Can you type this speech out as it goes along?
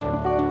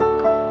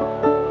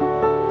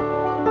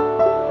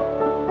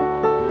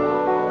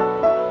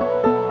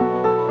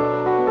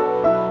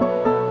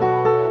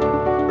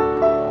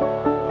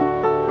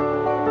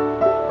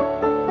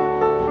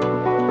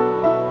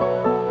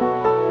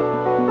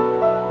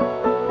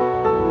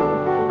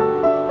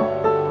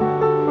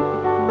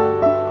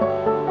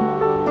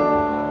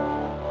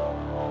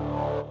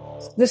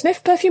The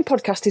Sniff Perfume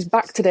podcast is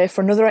back today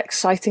for another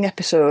exciting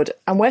episode,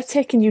 and we're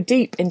taking you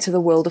deep into the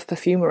world of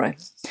perfumery.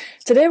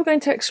 Today we're going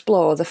to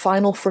explore the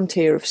final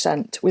frontier of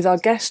scent with our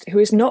guest, who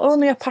is not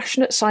only a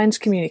passionate science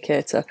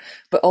communicator,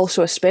 but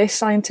also a space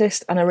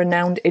scientist and a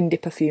renowned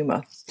indie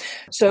perfumer.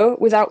 So,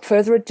 without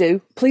further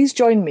ado, please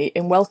join me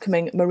in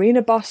welcoming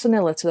Marina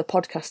Barcenilla to the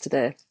podcast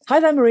today. Hi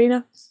there,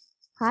 Marina.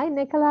 Hi,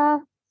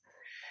 Nicola.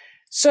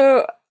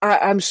 So,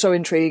 I'm so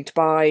intrigued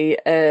by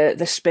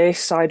the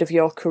space side of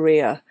your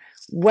career.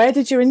 Where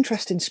did your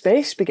interest in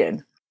space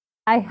begin?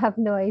 I have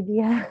no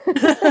idea.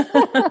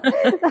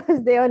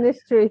 That's the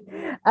honest truth.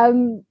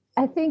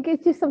 I think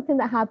it's just something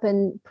that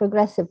happened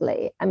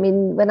progressively. I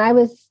mean, when I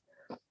was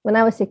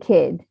a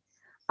kid,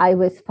 I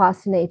was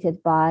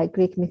fascinated by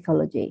Greek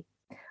mythology,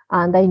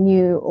 and I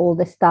knew all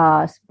the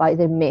stars by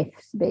their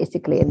myths,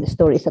 basically, and the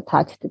stories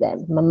attached to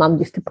them. My mum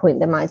used to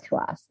point them out to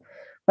us,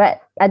 but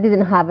I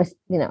didn't have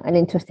an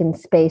interest in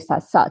space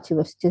as such. It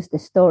was just the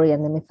story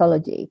and the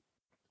mythology,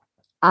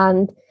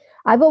 and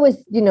I've always,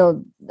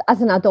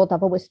 as an adult,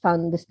 I've always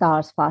found the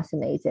stars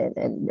fascinating.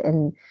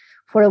 And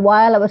for a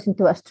while, I was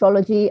into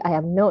astrology. I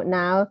am not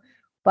now.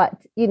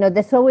 But,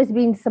 there's always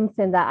been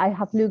something that I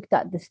have looked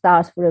at the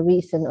stars for a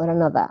reason or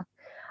another.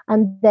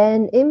 And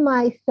then in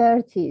my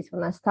 30s,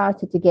 when I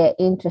started to get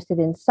interested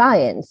in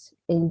science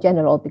in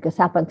general, because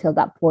up until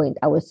that point,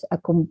 I was a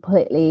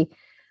completely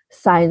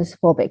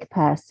science-phobic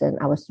person.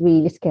 I was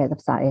really scared of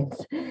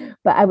science,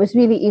 but I was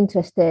really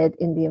interested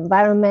in the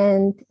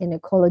environment, in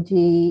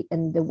ecology,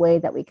 and the way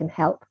that we can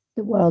help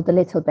the world a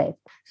little bit.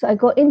 So I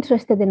got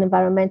interested in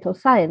environmental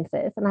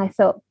sciences, and I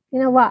thought, you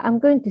know what, I'm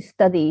going to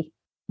study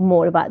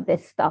more about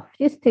this stuff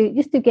just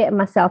to get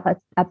myself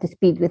up to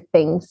speed with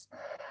things.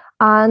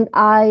 And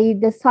I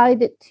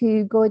decided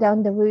to go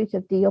down the route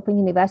of the Open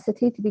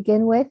University to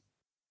begin with,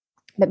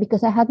 but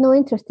because I had no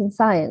interest in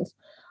science,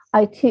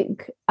 I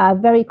took a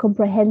very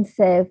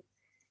comprehensive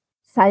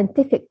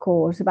scientific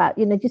course about,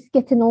 just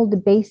getting all the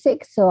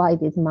basics. So I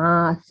did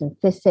maths and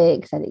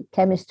physics, I did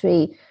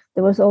chemistry.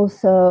 There was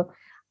also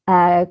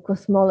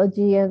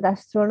cosmology and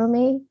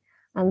astronomy.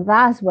 And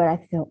that's where I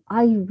thought,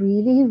 I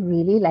really,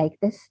 really like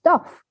this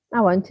stuff.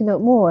 I want to know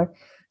more.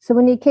 So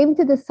when it came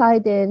to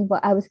deciding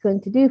what I was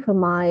going to do for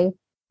my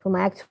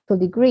actual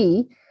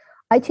degree,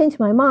 I changed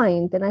my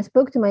mind and I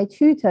spoke to my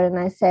tutor and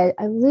I said,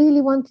 I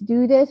really want to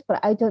do this, but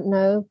I don't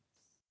know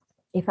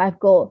if I've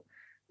got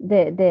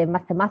the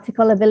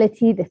mathematical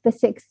ability, the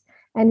physics.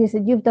 And he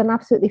said, you've done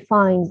absolutely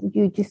fine.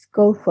 You just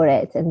go for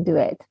it and do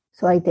it.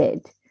 So I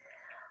did.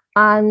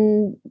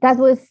 And that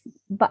was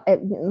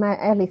my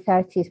early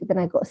 30s, but then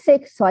I got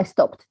sick, so I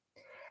stopped.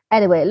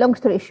 Anyway, long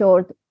story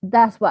short,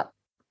 that's what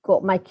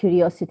got my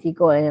curiosity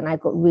going. And I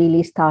got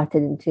really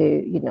started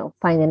into,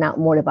 finding out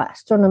more about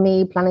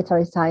astronomy,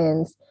 planetary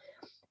science.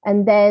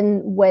 And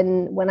then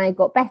when I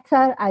got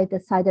better, I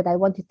decided I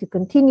wanted to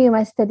continue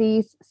my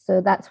studies.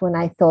 So that's when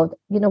I thought,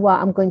 you know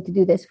what, I'm going to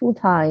do this full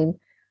time.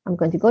 I'm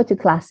going to go to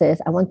classes.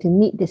 I want to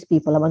meet these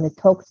people. I want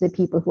to talk to the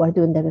people who are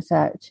doing the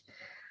research.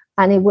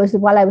 And it was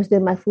while I was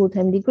doing my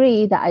full-time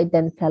degree that I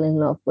then fell in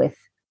love with,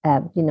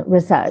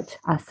 research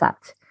as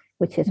such,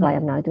 which is why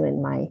I'm now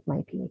doing my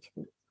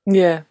PhD.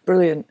 Yeah,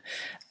 brilliant.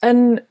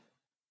 And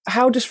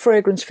how does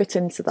fragrance fit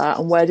into that?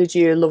 And where did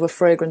your love of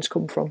fragrance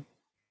come from?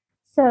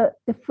 So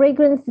the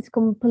fragrance is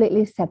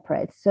completely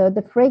separate. So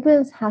the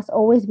fragrance has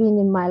always been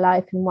in my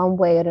life in one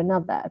way or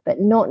another,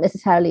 but not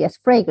necessarily as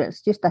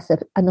fragrance, just as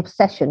an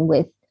obsession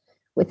with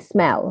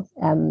smell.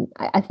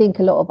 I think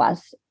a lot of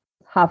us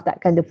have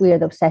that kind of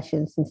weird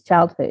obsession since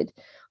childhood.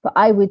 But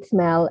I would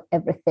smell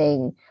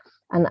everything,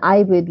 and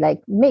I would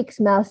make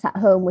smells at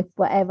home with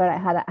whatever I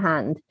had at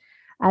hand.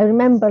 I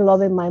remember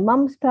loving my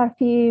mum's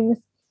perfumes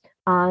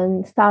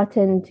and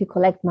starting to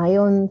collect my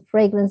own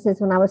fragrances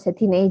when I was a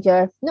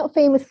teenager. Not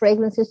famous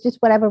fragrances, just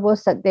whatever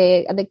was at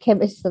the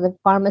chemist or the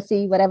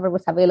pharmacy, whatever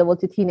was available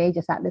to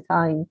teenagers at the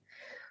time.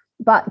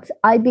 But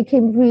I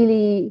became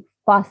really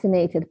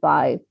fascinated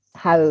by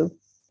how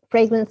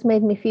fragrance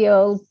made me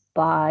feel,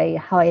 by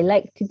how I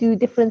like to do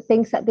different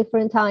things at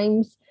different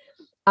times,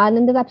 and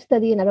ended up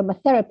studying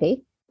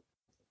aromatherapy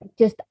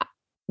just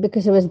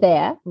because it was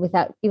there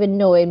without even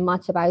knowing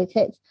much about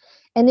it.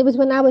 And it was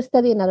when I was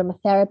studying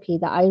aromatherapy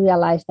that I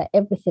realized that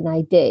everything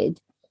I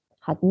did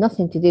had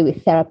nothing to do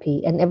with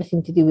therapy and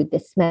everything to do with the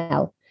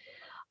smell.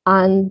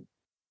 And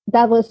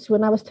that was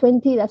when I was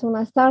 20. That's when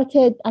I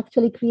started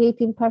actually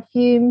creating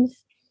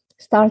perfumes,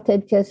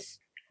 started just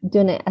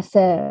doing it as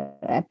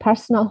a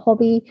personal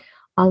hobby.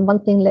 And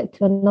one thing led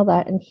to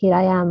another. And here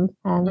I am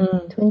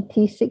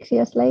 26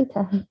 years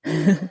later.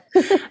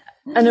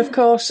 And of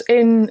course,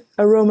 in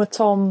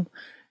Aromatom,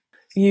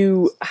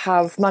 you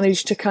have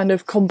managed to kind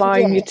of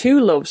combine your two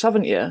loves,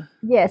 haven't you?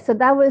 Yeah, so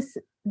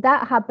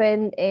that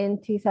happened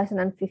in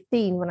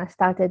 2015 when I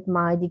started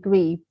my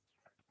degree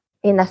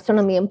in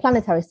astronomy and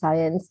planetary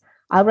science.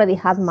 I already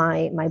had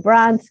my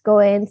brands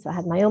going, so I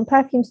had my own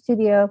perfume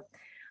studio.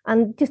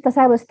 And just as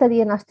I was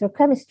studying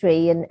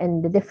astrochemistry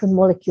and the different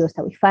molecules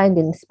that we find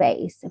in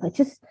space,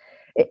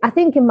 I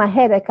think in my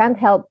head, I can't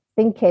help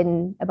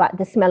thinking about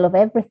the smell of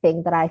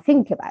everything that I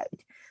think about.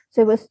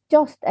 So it was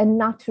just a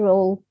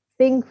natural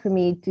thing for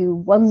me to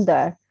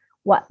wonder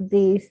what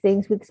these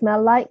things would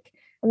smell like.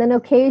 And then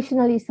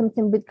occasionally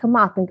something would come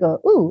up and go,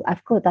 "Ooh,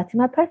 I've got that in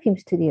my perfume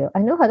studio. I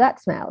know how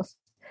that smells."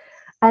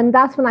 And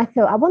that's when I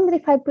thought, I wonder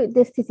if I put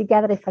this two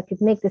together, if I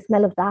could make the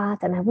smell of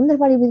that. And I wonder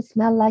what it would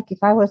smell like if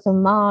I was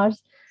on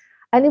Mars.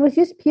 And it was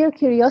just pure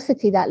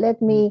curiosity that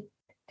led me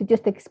to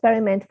just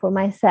experiment for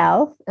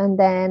myself and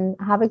then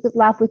have a good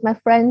laugh with my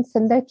friends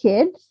and their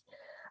kids.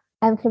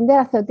 And from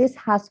there, I thought this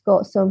has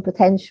got some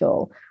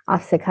potential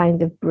as a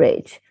kind of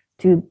bridge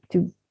to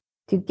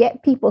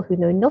get people who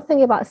know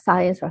nothing about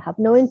science or have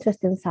no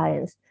interest in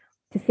science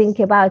to think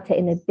about it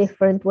in a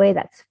different way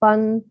that's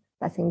fun,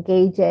 that's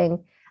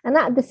engaging, and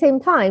at the same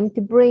time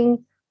to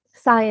bring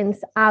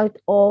science out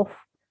of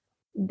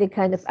the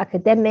kind of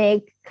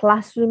academic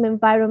classroom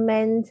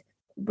environment,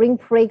 bring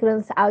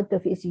fragrance out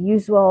of its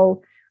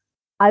usual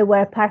I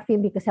wear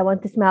perfume because I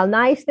want to smell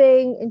nice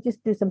thing, and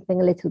just do something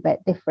a little bit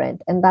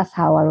different. And that's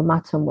how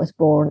Aromatum was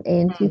born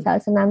in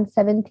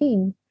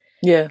 2017.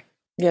 Yeah.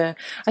 Yeah,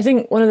 I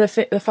think one of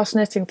the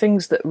fascinating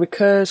things that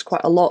recurs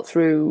quite a lot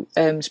through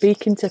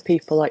speaking to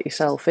people like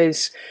yourself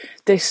is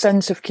this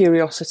sense of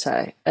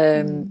curiosity.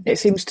 It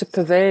seems to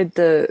pervade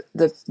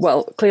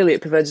well, clearly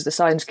it pervades the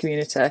science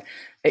community.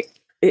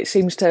 It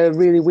seems to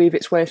really weave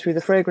its way through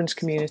the fragrance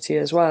community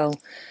as well.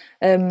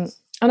 And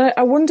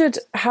I wondered,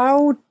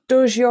 how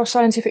does your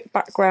scientific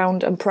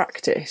background and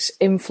practice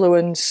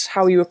influence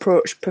how you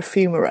approach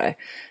perfumery?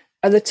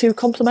 Are the two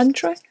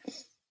complementary?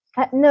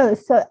 No,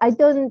 so I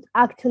don't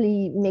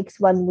actually mix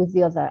one with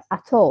the other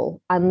at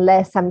all,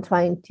 unless I'm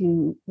trying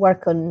to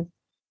work on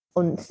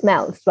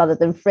smells rather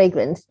than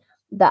fragrance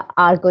that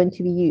are going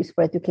to be used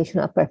for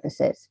educational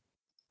purposes.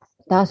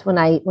 That's when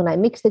I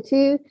mix the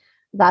two.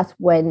 That's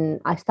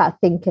when I start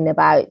thinking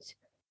about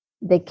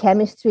the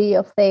chemistry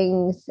of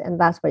things, and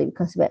that's where it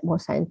becomes a bit more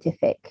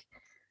scientific.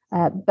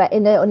 But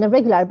on a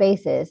regular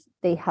basis,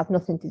 they have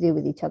nothing to do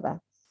with each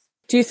other.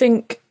 Do you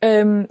think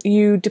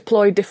you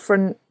deploy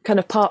different kind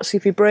of parts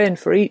of your brain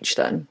for each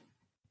then?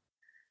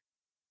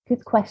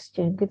 Good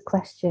question.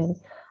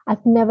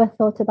 I've never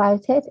thought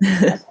about it,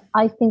 but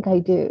I think I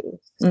do.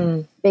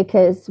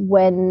 Because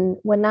when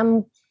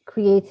I'm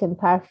creating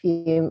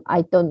perfume,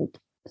 I don't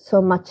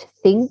so much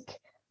think,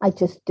 I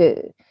just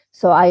do.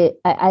 So I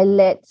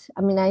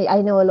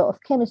know a lot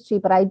of chemistry,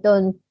 but I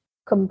don't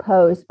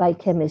compose by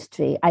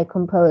chemistry. I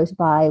compose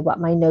by what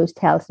my nose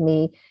tells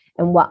me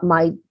and what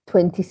my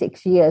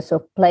 26 years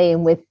of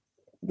playing with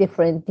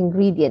different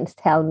ingredients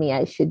tell me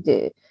I should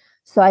do.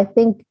 So I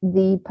think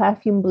the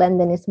perfume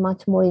blending is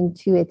much more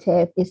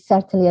intuitive. It's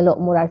certainly a lot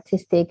more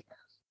artistic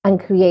and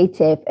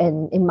creative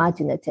and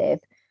imaginative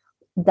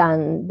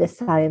than the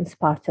science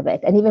part of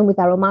it. And even with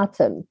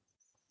Aromatum,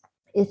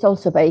 it's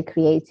also very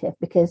creative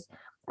because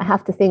I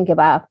have to think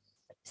about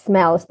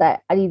smells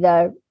that are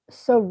either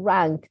so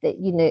rank that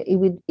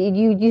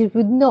you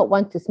would not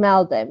want to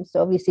smell them.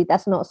 So obviously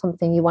that's not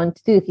something you want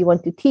to do if you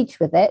want to teach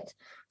with it.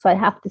 So I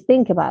have to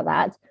think about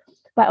that,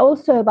 but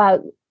also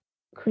about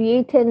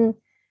creating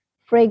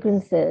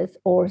fragrances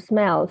or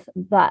smells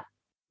that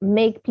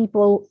make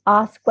people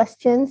ask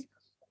questions,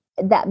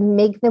 that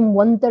make them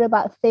wonder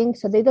about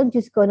things. So they don't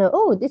just go,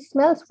 "Oh, this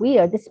smells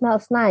weird, this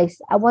smells nice."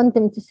 I want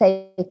them to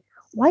say,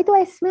 "Why do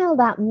I smell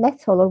that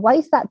metal?" or "Why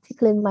is that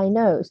tickling my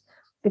nose?"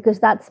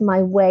 Because that's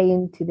my way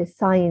into the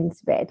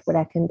science bit where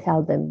I can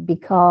tell them,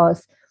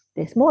 because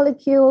this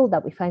molecule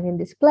that we find in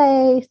this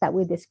place, that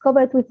we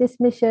discovered with this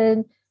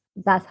mission,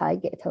 that's how I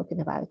get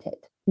talking about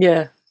it.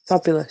 Yeah,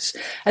 fabulous.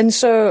 And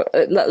so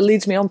that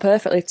leads me on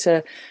perfectly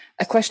to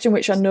a question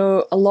which I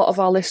know a lot of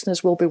our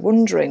listeners will be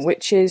wondering,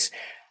 which is,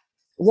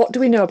 what do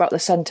we know about the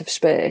scent of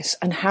space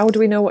and how do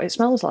we know what it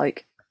smells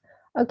like?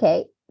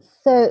 Okay,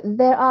 so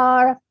there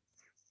are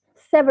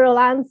several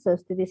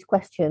answers to this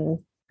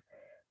question.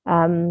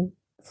 There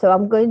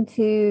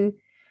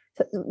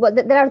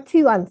are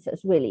two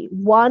answers, really.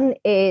 One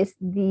is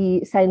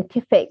the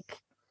scientific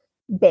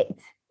bit,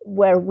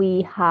 where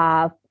we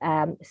have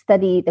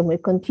studied and we're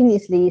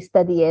continuously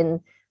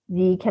studying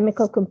the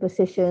chemical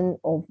composition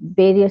of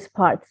various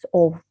parts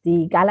of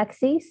the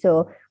galaxy.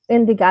 So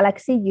in the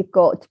galaxy, you've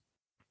got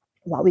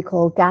what we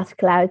call gas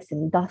clouds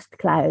and dust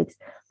clouds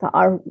that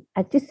are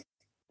just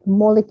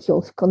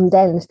molecules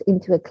condensed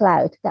into a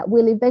cloud that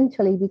will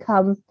eventually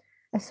become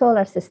a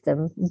solar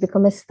system,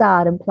 become a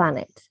star and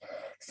planets.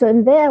 So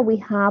in there we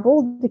have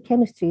all the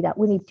chemistry that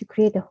we need to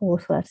create a whole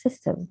solar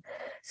system.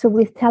 So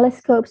with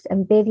telescopes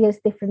and various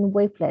different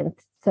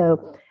wavelengths.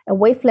 So a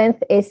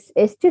wavelength is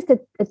just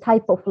a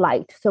type of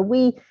light. So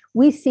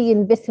we see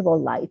invisible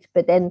light,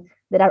 but then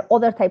there are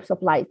other types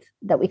of light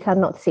that we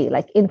cannot see,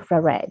 like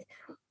infrared.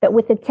 But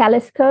with a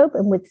telescope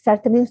and with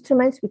certain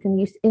instruments, we can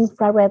use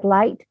infrared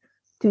light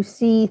to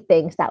see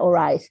things that our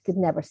eyes could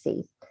never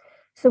see.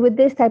 So with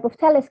this type of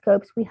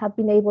telescopes, we have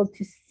been able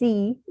to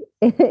see,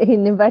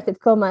 in inverted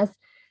commas,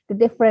 the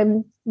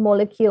different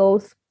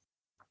molecules,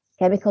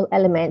 chemical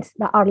elements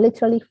that are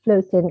literally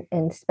floating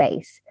in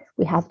space.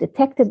 We have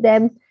detected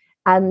them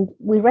and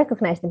we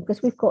recognize them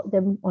because we've got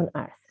them on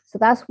Earth. So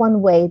that's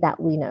one way that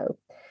we know.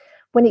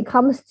 When it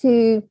comes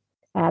to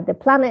the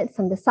planets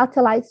and the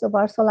satellites of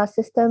our solar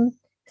system.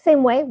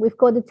 Same way, we've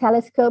got the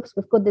telescopes,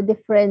 we've got the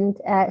different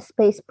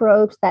space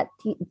probes that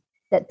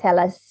tell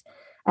us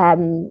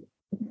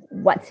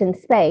what's in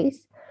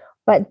space.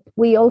 But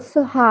we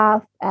also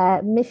have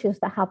missions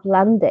that have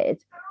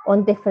landed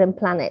on different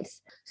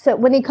planets. So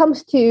when it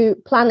comes to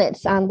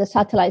planets and the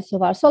satellites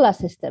of our solar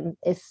system,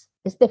 it's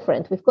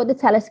different. We've got the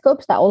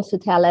telescopes that also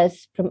tell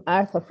us from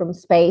Earth or from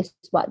space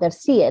what they're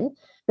seeing,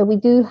 but we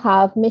do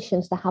have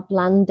missions that have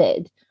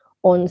landed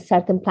on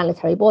certain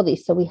planetary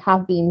bodies. So we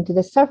have been to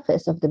the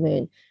surface of the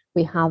moon.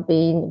 We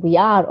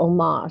are on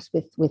Mars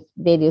with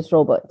various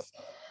robots.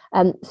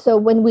 So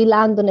when we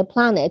land on a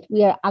planet,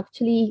 we are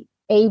actually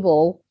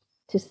able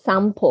to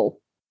sample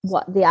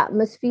what the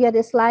atmosphere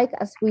is like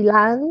as we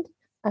land,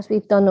 as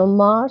we've done on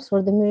Mars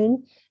or the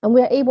moon. And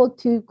we're able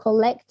to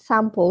collect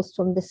samples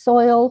from the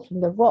soil,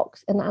 from the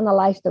rocks, and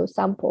analyze those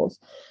samples.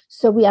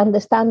 So we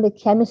understand the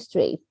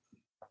chemistry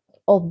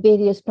of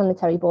various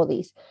planetary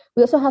bodies.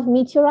 We also have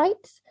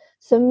meteorites.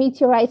 So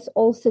meteorites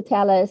also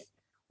tell us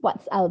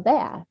what's out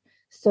there.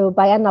 So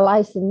by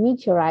analyzing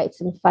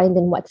meteorites and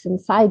finding what's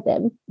inside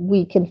them,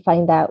 we can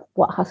find out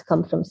what has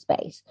come from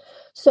space.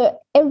 So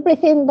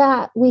everything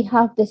that we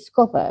have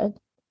discovered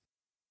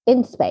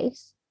in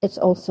space, it's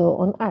also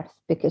on Earth,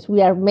 because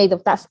we are made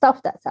of that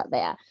stuff that's out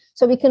there.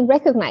 So we can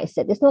recognize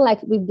it. It's not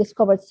like we've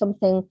discovered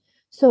something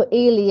so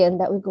alien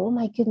that we go, oh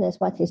my goodness,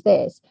 what is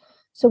this?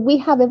 So we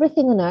have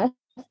everything on Earth.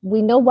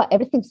 We know what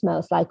everything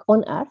smells like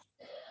on Earth.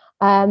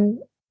 And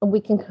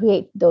we can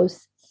create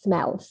those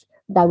smells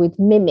that would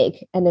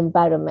mimic an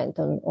environment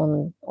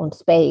on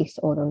space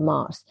or on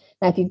Mars.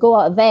 Now, if you go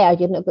out there,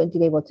 you're not going to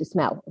be able to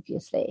smell,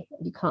 obviously.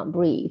 You can't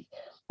breathe.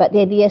 But the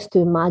idea is to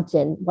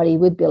imagine what it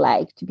would be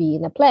like to be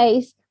in a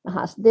place that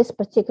has this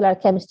particular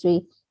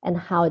chemistry and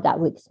how that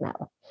would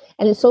smell.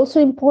 And it's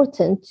also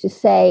important to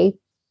say,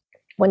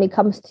 when it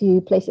comes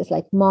to places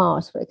like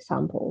Mars, for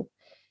example,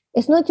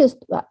 it's not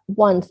just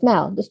one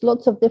smell. There's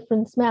lots of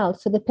different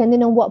smells. So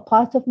depending on what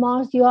part of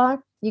Mars you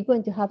are, you're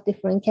going to have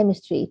different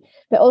chemistry.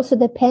 But also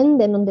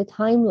depending on the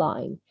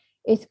timeline,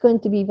 it's going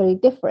to be very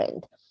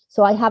different.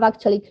 So I have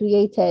actually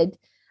created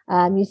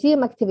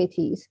museum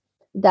activities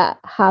that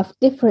have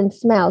different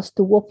smells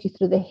to walk you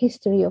through the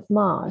history of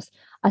Mars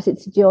as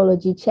its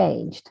geology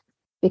changed,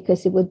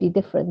 because it would be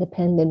different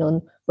depending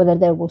on whether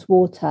there was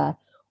water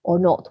or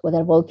not,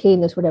 whether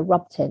volcanoes were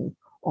erupting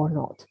or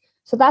not.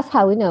 So that's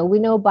how we know. We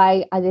know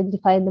by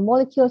identifying the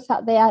molecules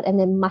out there and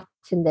then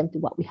matching them to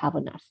what we have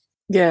on Earth.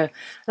 Yeah,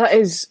 that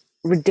is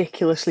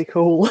ridiculously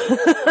cool.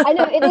 I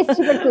know, it is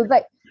super cool.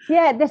 But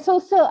yeah, there's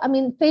also, I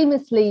mean,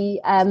 famously,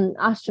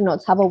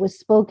 astronauts have always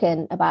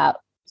spoken about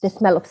the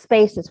smell of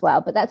space as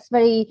well, but that's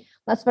very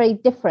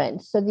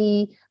different. So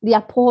the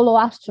Apollo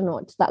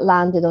astronauts that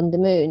landed on the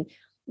moon,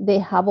 they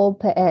have all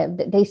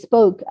they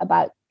spoke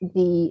about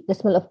the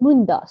smell of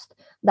moon dust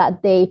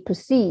that they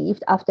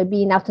perceived after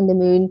being out on the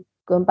moon,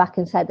 going back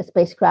inside the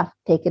spacecraft,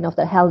 taking off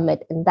their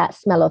helmet, and that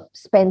smell of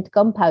spent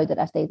gunpowder,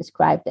 as they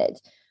described it.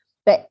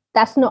 But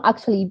that's not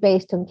actually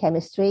based on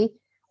chemistry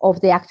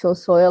of the actual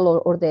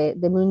soil or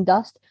the moon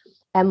dust.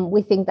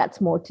 We think that's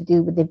more to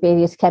do with the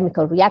various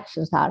chemical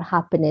reactions that are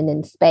happening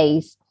in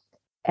space,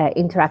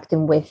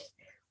 interacting with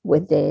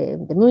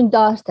the moon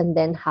dust, and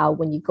then how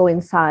when you go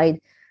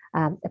inside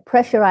a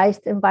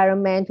pressurized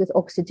environment with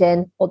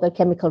oxygen, other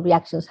chemical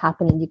reactions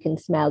happen and you can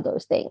smell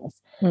those things.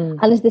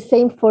 And it's the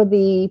same for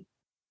the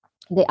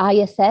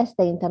ISS,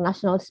 the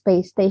International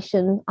Space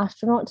Station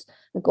astronauts.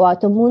 They go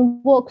out on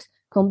moonwalks,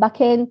 come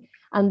back in,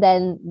 and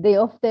then they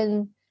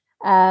often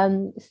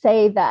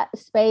say that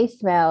space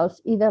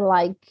smells either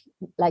like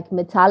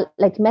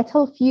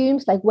metal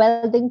fumes, like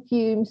welding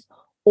fumes,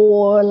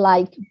 or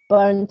like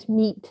burnt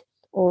meat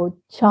or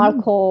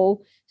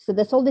charcoal. So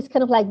there's all this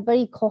kind of like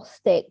very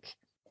caustic,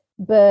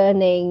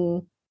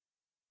 burning,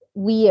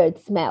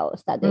 weird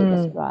smells that they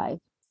describe.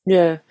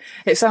 Yeah,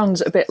 it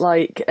sounds a bit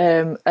like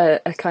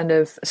a kind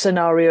of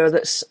scenario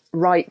that's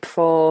ripe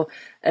for,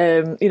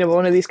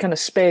 one of these kind of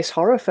space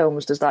horror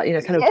films does that,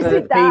 kind of yes, burnt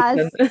it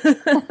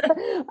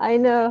does. I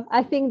know.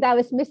 I think that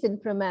was missing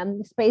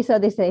from Space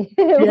Odyssey.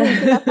 We could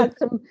have had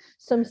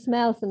some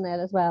smells in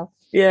there as well.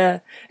 Yeah,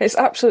 it's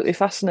absolutely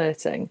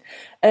fascinating.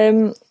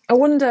 I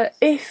wonder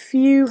if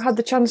you had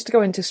the chance to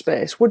go into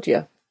space, would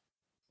you?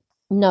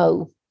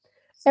 No.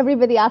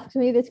 Everybody asks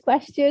me this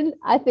question.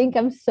 I think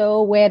I'm so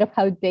aware of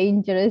how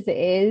dangerous it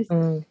is,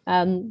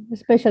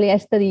 especially I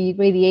study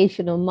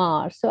radiation on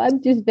Mars. So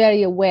I'm just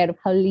very aware of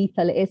how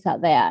lethal it is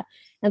out there.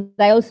 And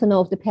I also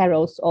know of the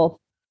perils of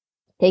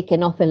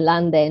taking off and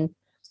landing.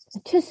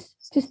 Just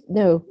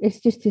no, it's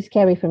just too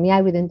scary for me.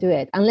 I wouldn't do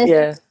it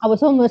unless I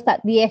was almost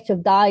at the edge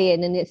of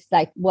dying. And it's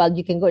like, well,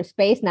 you can go to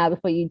space now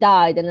before you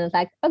died. And I was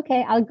like,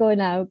 okay, I'll go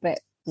now. But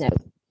no.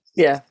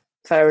 Yeah.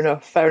 Fair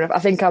enough. I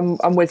think I'm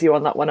with you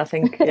on that one. I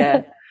think,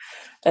 yeah.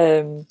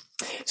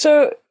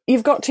 So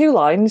you've got two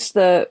lines,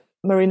 the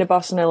Marina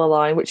Barcenilla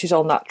line, which is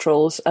all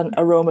naturals, and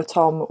Aroma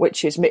Tom,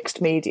 which is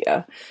mixed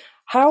media.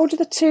 How do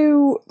the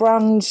two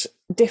brands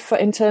differ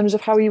in terms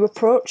of how you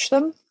approach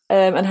them,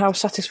 and how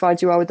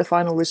satisfied you are with the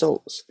final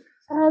results?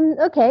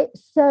 Okay,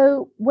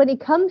 so when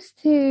it comes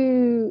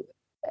to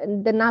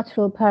the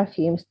natural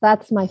perfumes,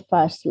 that's my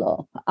first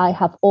love. I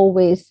have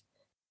always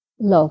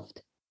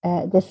loved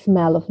the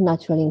smell of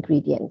natural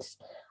ingredients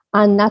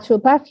and natural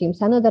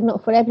perfumes. I know they're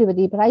not for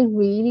everybody, but I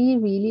really,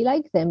 really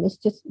like them. It's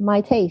just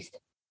my taste.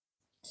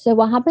 So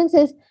what happens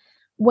is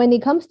when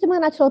it comes to my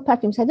natural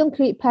perfumes, I don't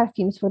create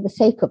perfumes for the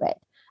sake of it.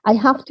 I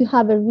have to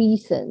have a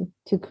reason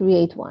to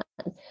create one.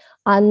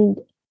 And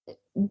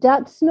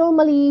that's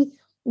normally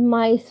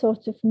my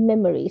sort of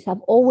memories.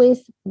 I've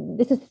always,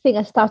 this is the thing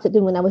I started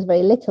doing when I was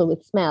very little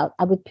with smell.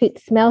 I would put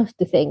smells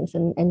to things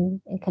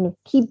and kind of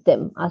keep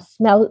them as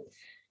smell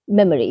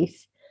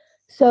memories.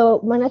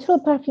 So my natural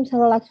perfumes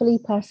are all actually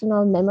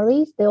personal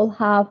memories. They all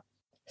have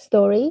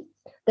story.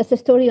 There's a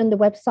story on the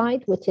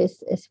website, which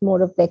is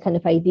more of the kind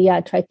of idea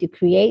I try to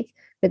create,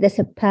 but there's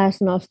a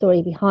personal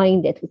story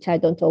behind it, which I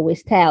don't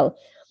always tell.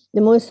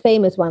 The most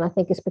famous one, I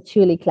think, is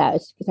Patchouli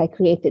Clouds, because I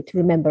created to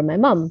remember my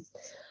mum.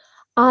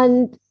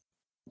 And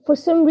for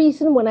some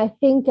reason, when I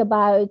think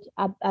about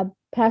a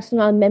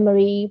personal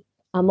memory,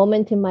 a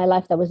moment in my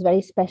life that was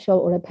very special,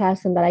 or a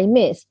person that I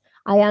miss,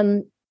 I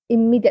am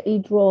immediately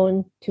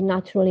drawn to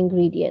natural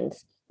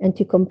ingredients and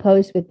to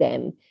compose with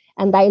them.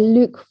 And I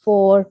look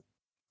for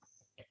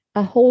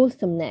a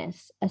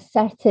wholesomeness, a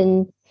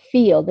certain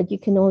feel that you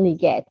can only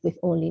get with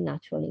only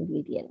natural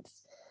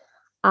ingredients.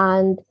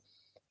 And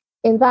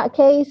in that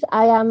case,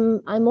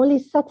 I'm only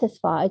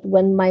satisfied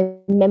when my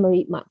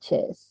memory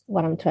matches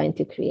what I'm trying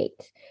to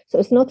create. So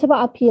it's not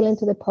about appealing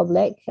to the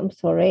public. I'm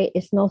sorry.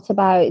 It's not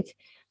about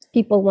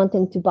people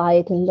wanting to buy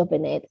it and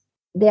loving it.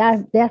 They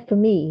are there for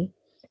me.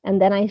 And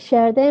then I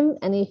share them.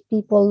 And if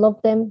people love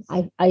them,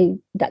 I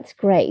that's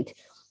great.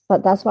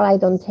 But that's why I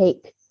don't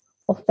take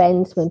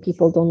offense when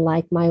people don't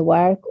like my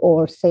work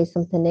or say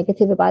something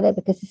negative about it,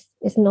 because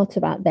it's not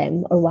about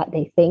them or what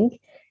they think.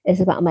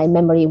 It's about my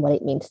memory and what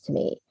it means to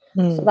me.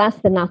 So that's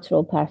the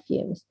natural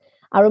perfumes.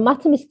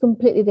 Aromatum is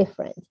completely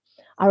different.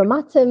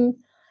 Aromatum,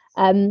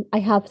 I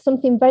have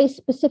something very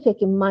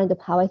specific in mind of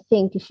how I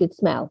think it should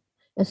smell.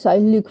 And so I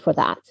look for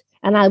that.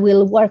 And I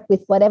will work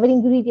with whatever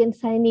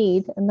ingredients I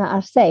need and that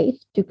are safe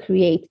to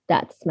create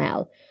that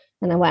smell.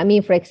 And what I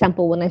mean, for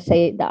example, when I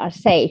say that are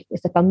safe,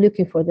 is if I'm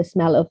looking for the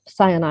smell of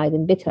cyanide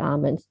in bitter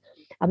almonds,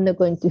 I'm not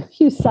going to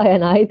use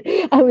cyanide.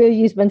 I will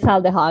use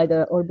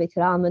benzaldehyde or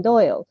bitter almond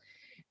oil.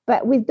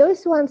 But with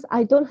those ones,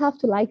 I don't have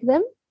to like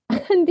them.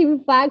 And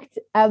in fact,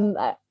 an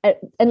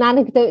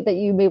anecdote that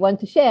you may want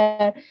to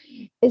share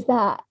is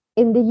that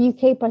in the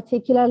UK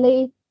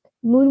particularly,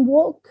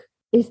 Moonwalk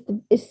is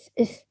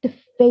the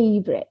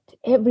favorite.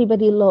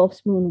 Everybody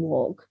loves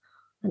Moonwalk,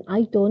 and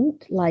I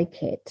don't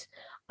like it.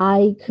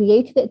 I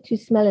created it to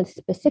smell in a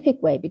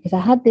specific way because I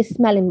had this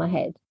smell in my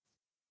head.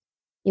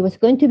 It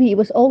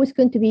was always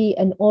going to be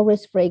an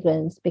Oris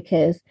fragrance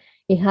because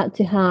it had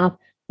to have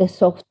the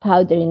soft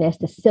powderiness,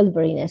 the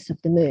silveriness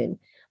of the moon.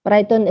 But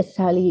I don't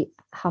necessarily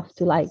have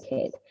to like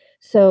it.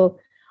 So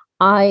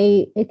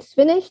it's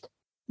finished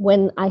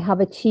when I have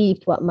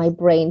achieved what my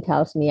brain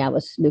tells me I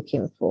was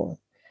looking for.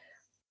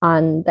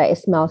 And that it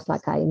smells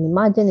like I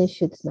imagine it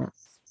should smell.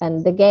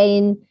 And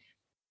again,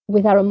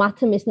 with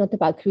Aromatum, it's not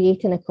about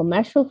creating a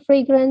commercial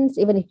fragrance,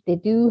 even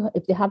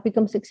if they have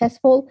become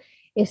successful.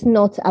 It's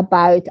not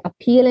about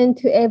appealing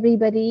to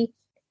everybody.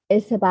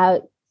 It's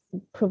about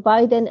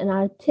providing an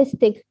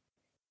artistic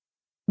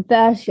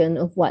version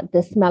of what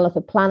the smell of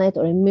a planet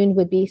or a moon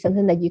would be,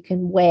 something that you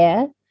can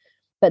wear,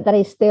 but that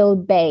is still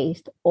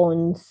based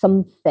on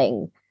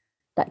something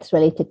that's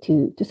related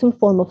to some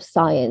form of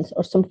science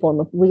or some form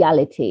of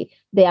reality.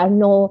 They are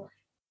no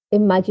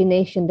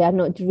imagination, they are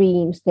not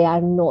dreams, they are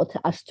not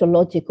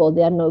astrological,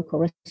 they are no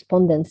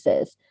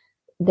correspondences.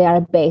 They are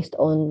based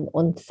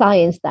on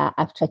science that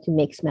I've tried to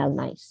make smell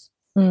nice.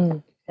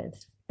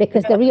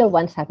 Because the real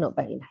ones are not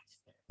very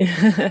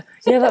nice.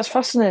 Yeah, that's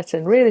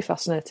fascinating, really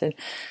fascinating.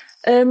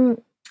 When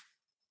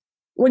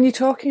you're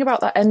talking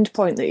about that end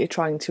point that you're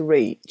trying to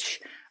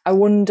reach, I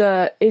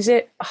wonder, is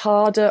it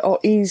harder or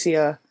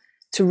easier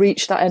to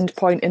reach that end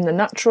point in the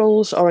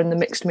naturals or in the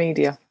mixed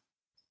media?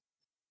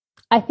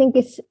 I think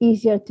it's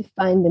easier to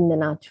find in the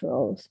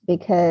naturals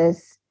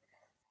because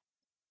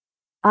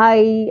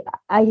I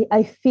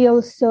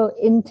feel so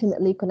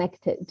intimately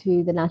connected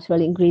to the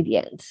natural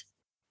ingredients.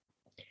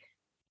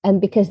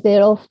 And because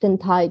they're often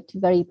tied to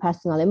very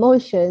personal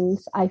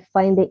emotions, I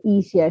find it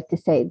easier to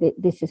say that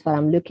this is what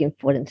I'm looking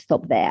for and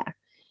stop there.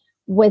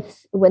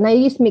 When I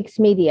use mixed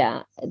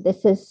media,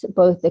 this is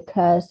both the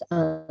curse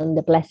and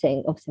the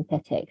blessing of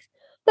synthetics.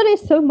 There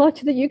is so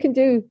much that you can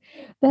do.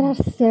 There are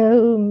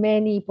so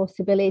many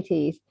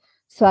possibilities.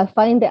 So I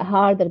find it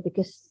harder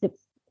because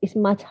it's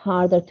much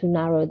harder to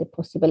narrow the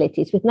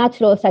possibilities. With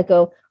naturals, I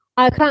go,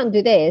 I can't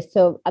do this,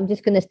 so I'm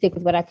just going to stick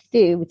with what I can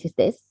do, which is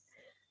this.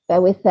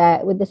 But with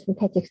the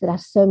synthetics, there are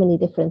so many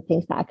different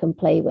things that I can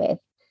play with.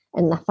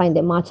 And I find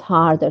it much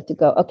harder to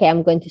go, okay,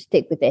 I'm going to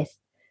stick with this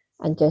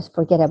and just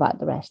forget about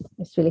the rest.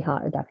 It's really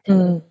hard,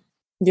 actually.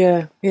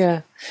 Yeah.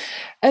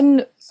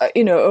 And,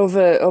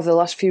 over the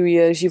last few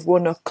years, you've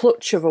won a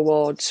clutch of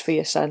awards for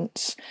your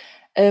scents.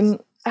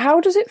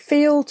 How does it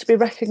feel to be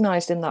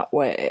recognised in that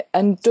way?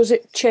 And does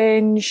it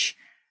change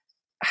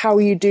how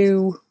you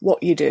do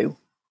what you do?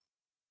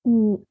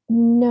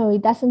 No,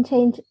 it doesn't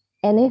change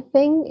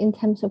anything in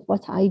terms of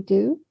what I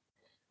do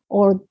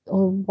or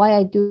why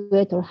I do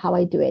it or how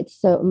I do it.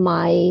 So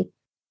my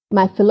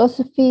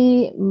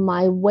philosophy,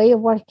 my way of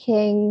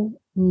working,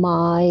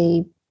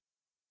 my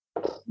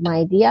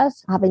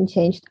ideas haven't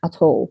changed at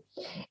all.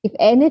 If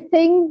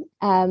anything,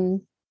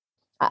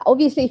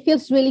 obviously it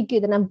feels really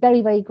good, and I'm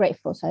very, very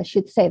grateful. So I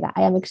should say that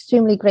I am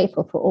extremely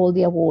grateful for all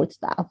the awards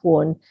that I've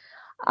won.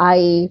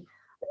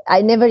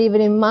 I never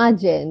even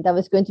imagined I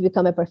was going to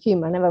become a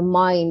perfumer. Never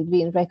mind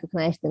being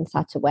recognized in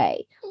such a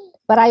way.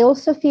 But I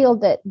also feel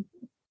that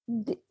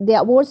the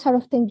awards are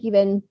often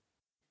given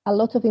a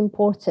lot of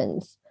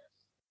importance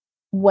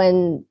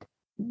when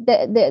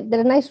they're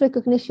a nice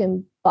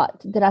recognition, but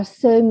there are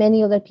so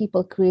many other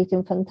people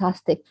creating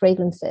fantastic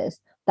fragrances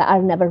that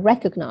are never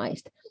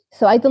recognized.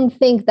 So I don't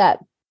think that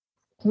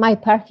my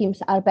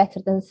perfumes are better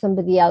than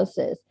somebody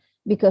else's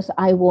because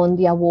I won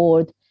the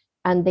award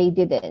and they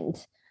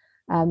didn't.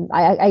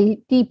 I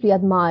deeply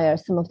admire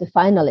some of the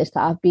finalists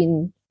that I've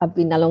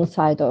been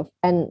alongside of,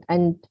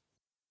 and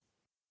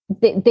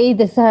they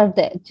deserved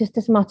it just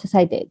as much as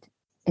I did.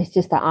 It's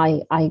just that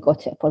I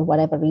got it for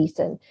whatever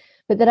reason.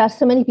 But there are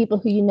so many people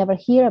who you never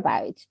hear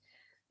about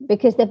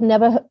because they've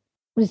never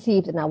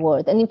received an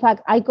award. And in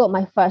fact, I got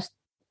my first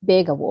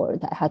big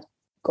award. I had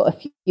got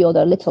a few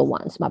other little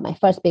ones, but my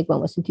first big one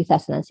was in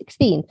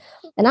 2016.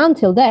 And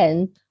until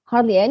then,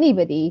 hardly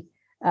anybody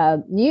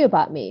knew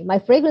about me. My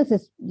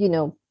fragrances,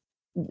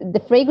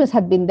 the fragrance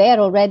had been there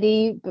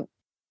already,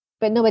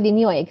 but nobody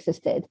knew I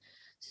existed.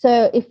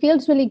 So it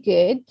feels really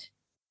good.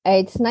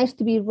 It's nice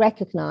to be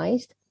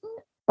recognized,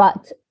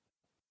 but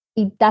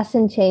it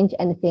doesn't change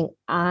anything.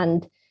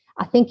 And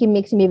I think it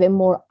makes me even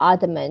more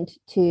adamant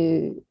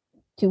to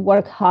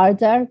work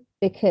harder,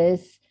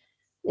 because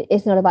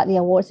it's not about the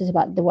awards, it's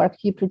about the work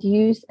you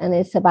produce, and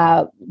it's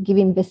about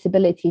giving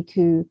visibility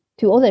to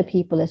other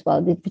people as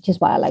well, which is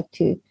why I like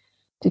to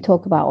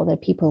talk about other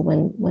people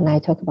when I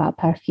talk about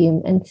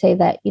perfume, and say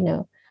that,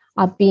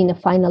 I've been a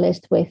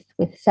finalist with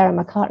Sarah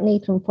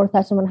McCartney from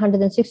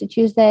 4,160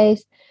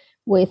 Tuesdays,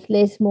 with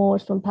Liz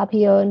Morse from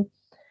Papillon,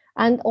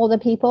 and other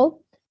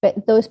people.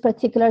 But those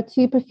particular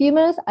two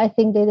perfumers, I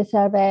think they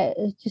deserve it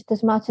just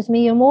as much as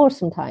me or more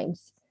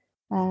sometimes.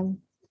 So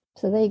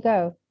there you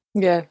go.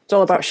 Yeah, it's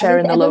all about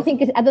sharing the love.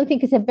 I don't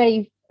think it's a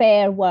very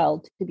fair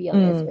world, to be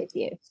honest with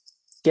you.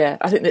 Yeah,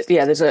 I think that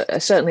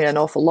there's certainly an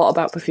awful lot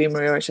about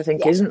perfumery which I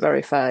think isn't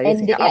very fair.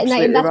 And that's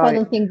why I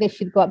don't think they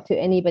should go up to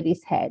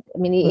anybody's head. I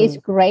mean, it is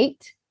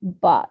great,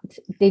 but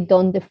they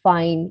don't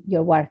define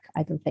your work,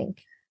 I don't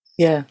think.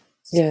 Yeah.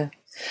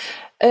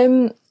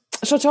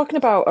 So talking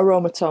about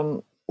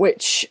Aromatom,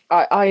 which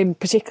I'm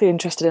particularly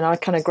interested in, I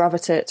kind of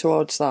gravitate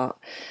towards that.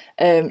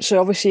 So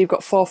obviously you've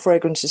got 4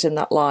 fragrances in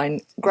that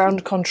line.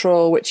 Ground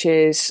Control, which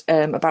is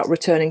about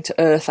returning to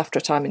Earth after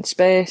a time in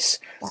space.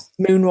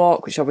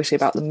 Moonwalk, which is obviously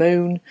about the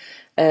moon.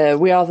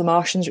 We Are the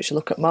Martians, which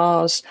look at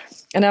Mars.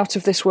 And Out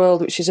of This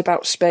World, which is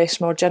about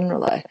space more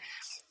generally.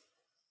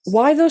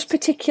 Why those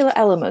particular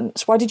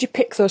elements? Why did you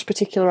pick those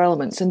particular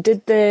elements? And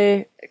did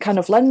they kind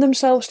of lend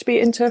themselves to be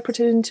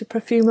interpreted into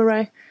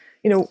perfumery?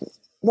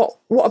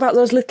 What about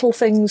those little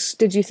things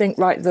did you think,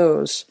 right,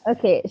 those?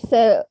 Okay,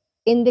 so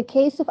in the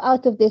case of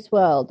Out of This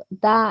World,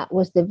 that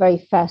was the very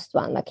first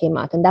one that came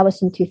out. And that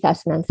was in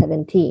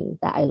 2017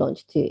 that I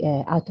launched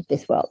Out of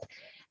This World.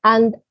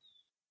 And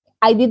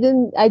I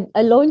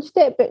launched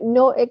it, but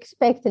not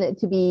expecting it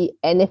to be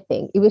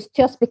anything. It was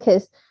just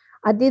because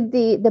I did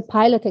the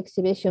pilot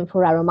exhibition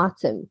for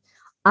Aromatom,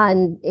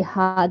 and it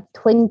had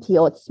 20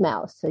 odd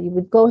smells. So you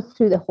would go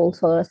through the whole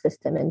solar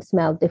system and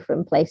smell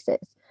different places.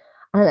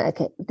 And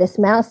the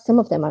smells, some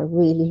of them are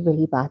really,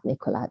 really bad,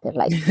 Nicola. They're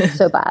like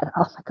so bad.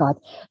 Oh my God.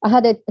 I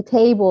had a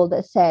table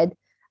that said,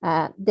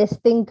 the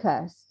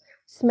stinkers,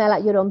 smell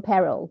at your own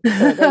peril.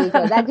 So there you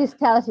go. That just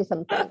tells you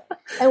something.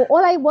 And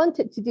all I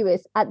wanted to do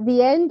is, at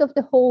the end of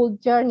the whole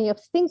journey of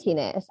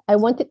stinkiness, I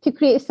wanted to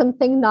create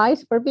something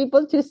nice for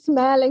people to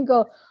smell and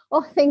go,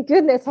 oh, thank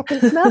goodness, I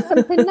can smell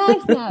something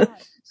nice now.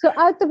 So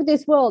Out of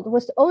This World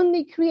was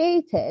only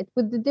created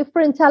with the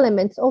different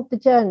elements of the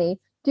journey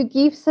to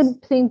give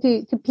something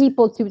to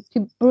people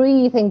to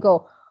breathe and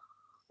go,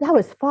 that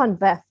was fun,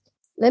 but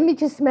let me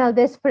just smell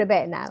this for a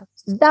bit now.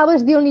 That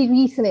was the only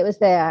reason it was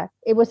there.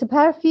 It was a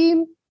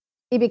perfume.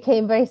 It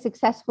became very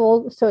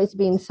successful, so it's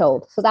being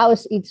sold. So that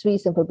was its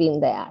reason for being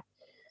there.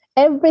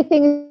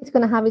 Everything is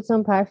going to have its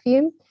own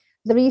perfume.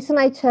 The reason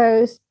I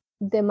chose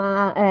the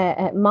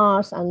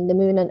Mars and the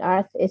Moon and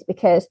Earth is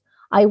because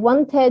I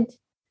was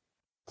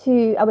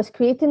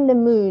creating the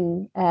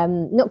moon,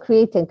 not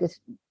creating, because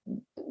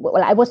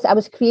I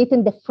was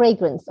creating the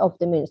fragrance of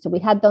the moon. So we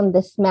had done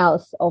the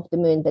smells of the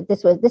moon, but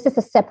this is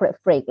a separate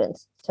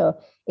fragrance. So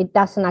it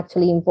doesn't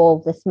actually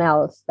involve the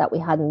smells that we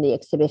had in the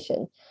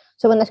exhibition.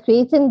 So when I was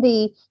creating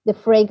the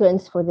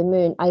fragrance for the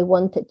moon, I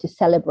wanted to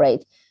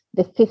celebrate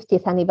the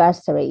 50th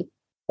anniversary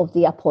of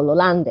the Apollo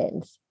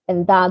landings.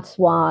 And that's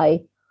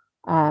why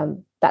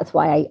That's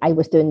why I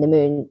was doing the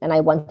moon, and I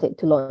wanted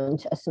to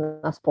launch as soon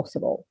as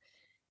possible.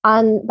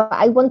 But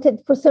I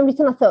wanted, for some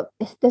reason, I thought,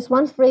 there's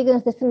one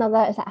fragrance, there's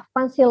another. It's like, I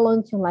fancy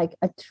launching like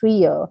a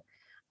trio.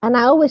 And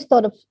I always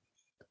thought of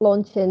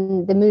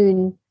launching the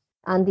moon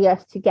and the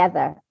earth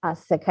together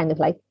as a kind of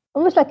like,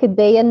 almost like a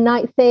day and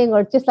night thing,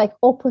 or just like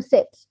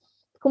opposites,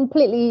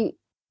 completely,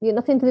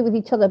 nothing to do with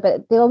each other,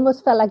 but they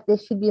almost felt like they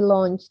should be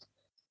launched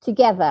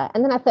together.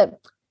 And then I thought,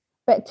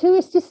 but two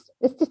is just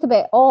a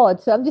bit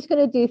odd. So I'm just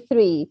going to do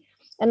three.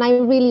 And I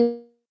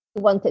really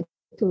wanted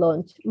to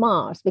launch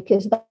Mars,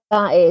 because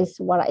that is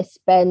what I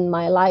spend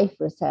my life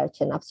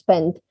researching. I've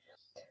spent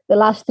the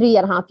last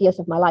 3.5 years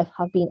of my life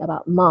have been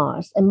about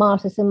Mars, and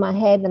Mars is in my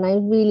head, and I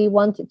really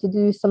wanted to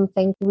do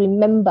something to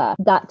remember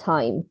that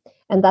time.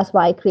 And that's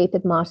why I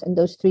created Mars, and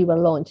those 3 were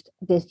launched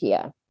this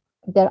year.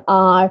 There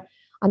are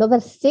another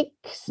 6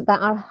 that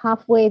are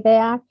halfway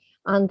there,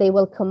 and they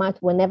will come out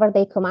whenever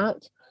they come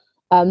out.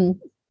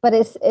 But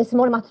it's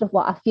more a matter of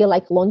what I feel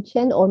like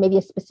launching, or maybe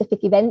a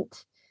specific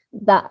event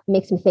that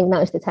makes me think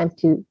now is the time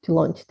to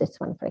launch this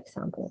one, for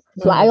example.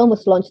 So I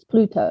almost launched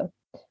Pluto,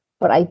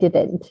 but I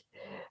didn't.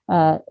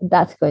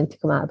 That's going to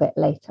come out a bit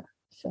later.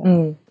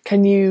 So.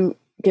 Can you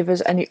give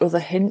us any other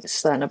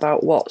hints then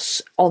about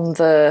what's on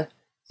the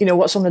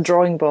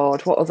drawing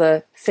board? What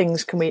other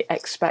things can we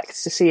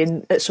expect to see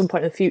at some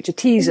point in the future?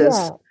 Teasers.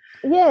 Yeah.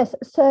 Yes.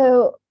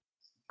 So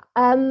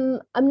I'm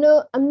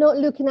not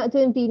looking at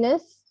doing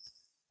Venus.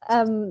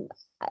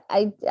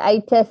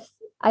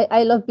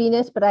 I love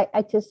Venus, but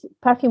I just,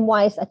 perfume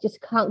wise, I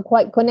just can't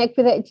quite connect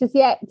with it just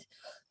yet,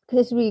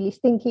 because it's really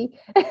stinky.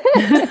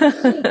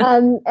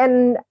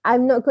 And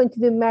I'm not going to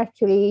do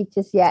Mercury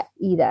just yet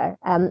either.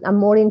 I'm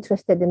more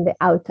interested in the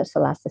outer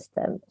solar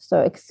system.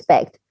 So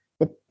expect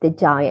the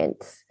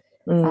giants,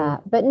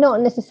 but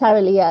not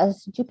necessarily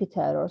as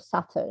Jupiter or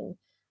Saturn.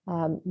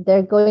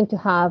 They're going to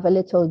have a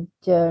little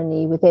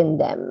journey within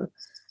them.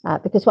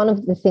 Because one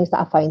of the things that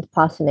I find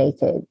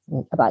fascinating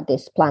about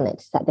these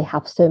planets is that they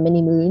have so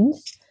many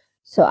moons.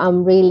 So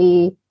I'm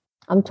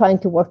trying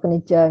to work on a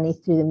journey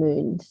through the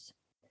moons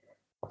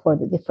for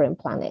the different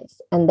planets.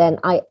 And then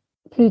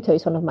Pluto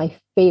is one of my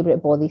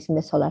favorite bodies in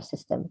the solar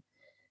system.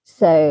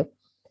 So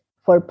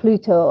for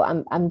Pluto,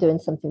 I'm doing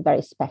something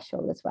very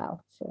special as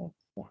well. So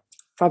yeah.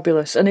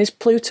 Fabulous. And is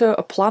Pluto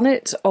a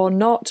planet or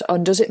not?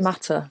 And does it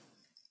matter?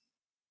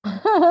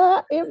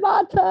 It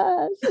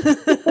matters.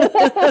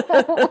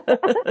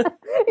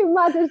 It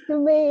matters to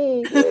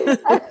me.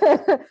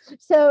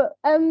 So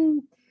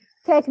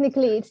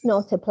technically it's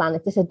not a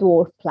planet, it's a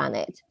dwarf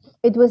planet.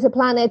 It was a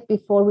planet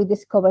before we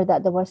discovered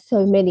that there were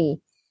so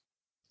many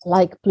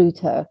like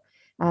Pluto.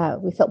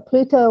 We thought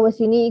Pluto was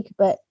unique,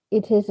 but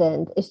it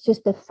isn't. It's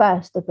just the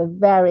first of a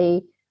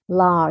very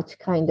large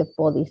kind of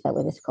bodies that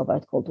we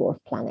discovered called dwarf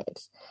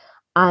planets.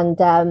 And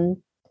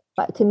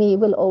but to me, it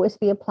will always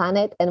be a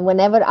planet. And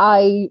whenever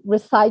I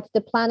recite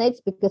the planets,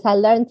 because I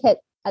learned it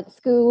at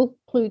school,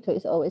 Pluto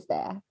is always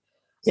there.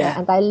 Yeah.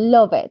 And I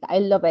love it. I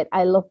love it.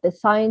 I love the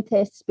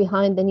scientists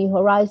behind the New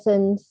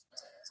Horizons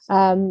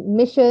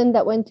mission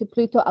that went to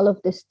Pluto. I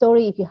love the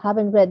story. If you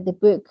haven't read the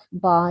book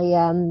by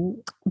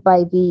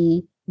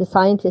the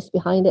scientists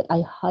behind it,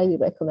 I highly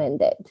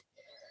recommend it.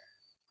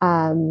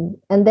 And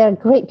they're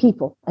great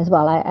people as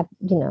well. I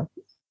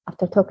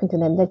after talking to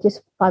them, they're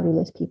just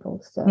fabulous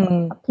people.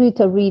 So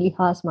Pluto really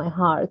has my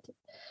heart.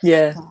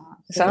 Yeah,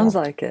 sounds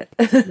like it.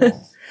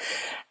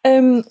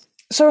 Yeah.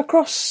 So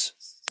across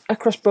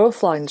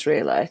both lines,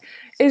 really,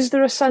 is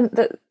there a scent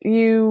that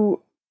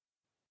you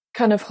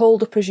kind of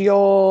hold up as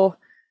your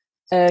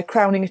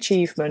crowning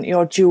achievement,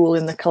 your jewel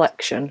in the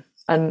collection,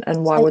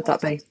 and why would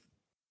that be?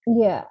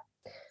 Yeah,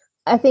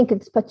 I think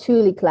it's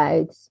patchouli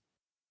clouds.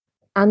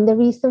 And the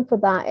reason for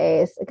that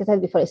is, like I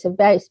said before, it's a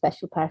very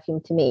special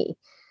perfume to me.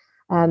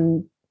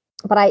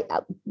 But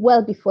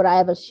well before I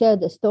ever shared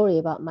the story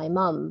about my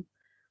mum,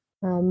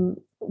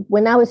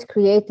 when I was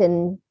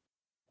creating,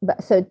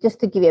 so just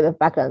to give you a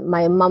background,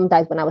 my mum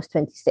died when I was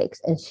 26,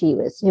 and she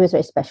was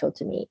very special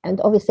to me. And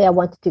obviously I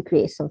wanted to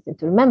create something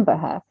to remember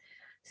her.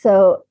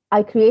 So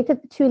I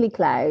created Patchouli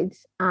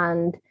Clouds,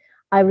 and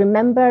I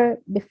remember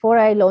before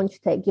I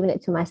launched it, giving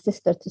it to my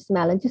sister to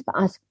smell and just to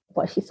ask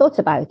what she thought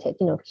about it,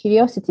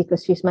 curiosity,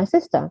 because she's my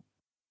sister.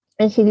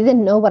 And she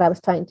didn't know what I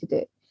was trying to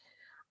do.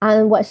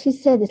 And what she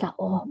said is like,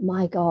 oh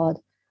my God,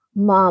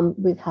 Mom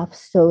would have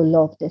so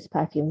loved this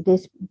perfume.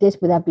 This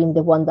would have been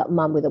the one that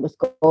Mom would always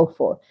go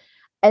for.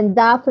 And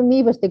that for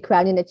me was the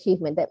crowning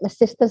achievement, that my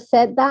sister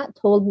said that,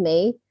 told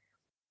me,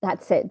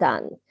 that's it,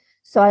 done.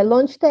 So I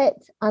launched it,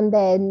 and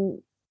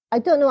then, I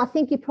don't know, I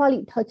think it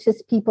probably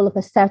touches people of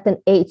a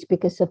certain age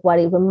because of what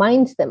it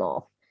reminds them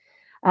of.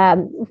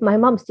 My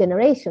mom's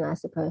generation, I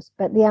suppose,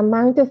 but the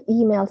amount of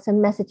emails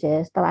and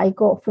messages that I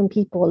got from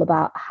people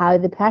about how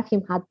the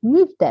perfume had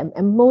moved them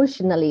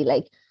emotionally,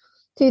 like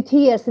to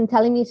tears, and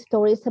telling me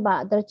stories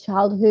about their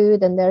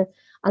childhood and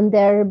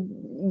their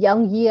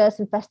young years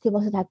and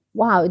festivals. It's like,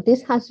 wow,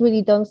 this has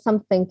really done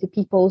something to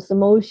people's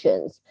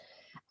emotions.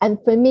 And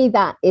for me,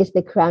 that is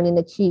the crowning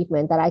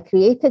achievement, that I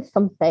created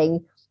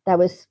something that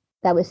was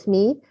that was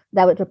me,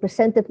 that would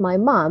represented my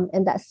mom,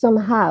 and that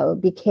somehow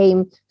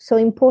became so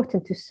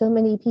important to so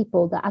many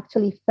people that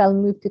actually felt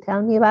moved to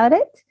tell me about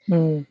it.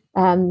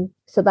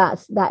 So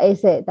that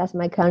is it. That's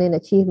my crowning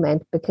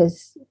achievement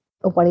because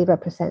of what it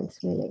represents,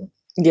 really.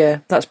 Yeah,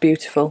 that's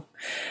beautiful.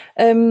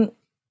 And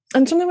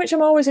something which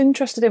I'm always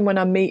interested in when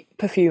I meet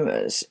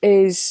perfumers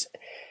is,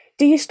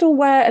 do you still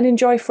wear and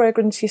enjoy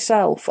fragrance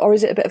yourself, or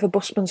is it a bit of a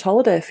busman's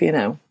holiday for you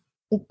now?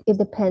 It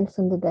depends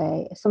on the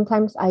day.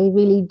 Sometimes I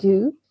really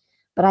do,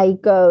 but I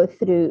go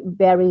through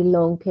very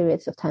long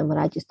periods of time when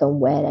I just don't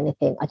wear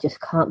anything. I just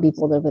can't be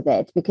bothered with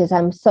it because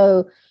I'm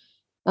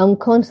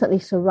constantly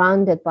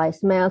surrounded by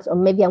smells, or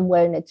maybe I'm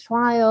wearing a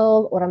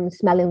trial, or I'm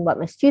smelling what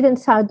my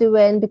students are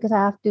doing because I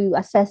have to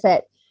assess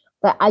it.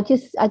 But I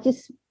just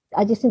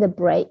need a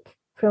break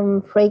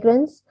from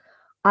fragrance.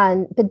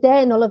 But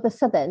then all of a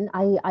sudden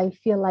I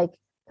feel like,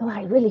 oh,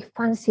 I really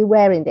fancy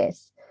wearing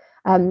this.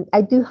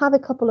 I do have a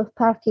couple of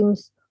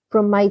perfumes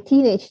from my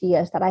teenage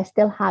years that I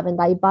still have and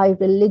I buy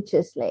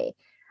religiously.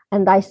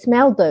 And I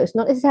smell those,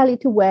 not necessarily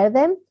to wear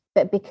them,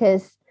 but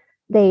because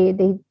they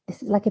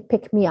this is like a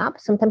pick me up.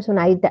 Sometimes when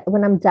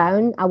I'm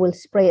down, I will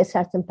spray a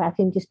certain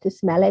perfume just to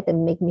smell it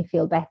and make me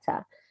feel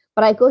better.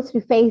 But I go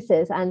through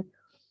phases, and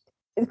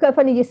it's quite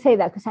funny you say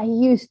that because I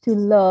used to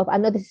love, I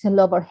know this is a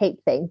love or hate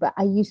thing, but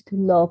I used to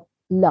love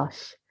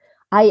Lush.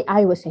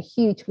 I was a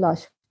huge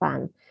Lush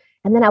fan.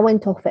 And then I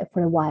went off it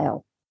for a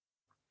while.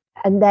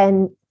 And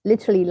then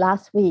literally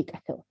last week, I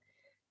thought,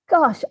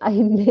 gosh, I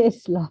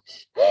miss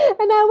Lush.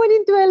 And I went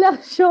into a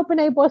Lush shop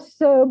and I bought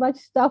so much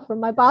stuff from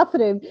my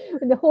bathroom,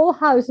 and the whole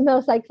house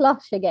smells like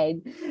Lush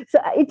again. So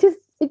it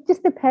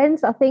just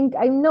depends. I think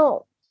I'm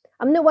not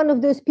one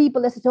of those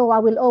people that says, oh, I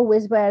will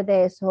always wear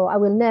this, or I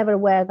will never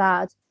wear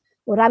that.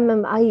 Or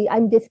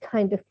I'm this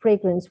kind of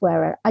fragrance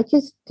wearer. I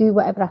just do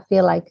whatever I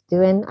feel like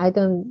doing. I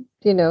don't,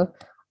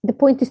 the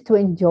point is to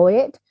enjoy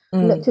it,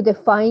 not to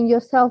define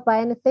yourself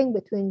by anything,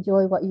 but to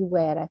enjoy what you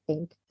wear, I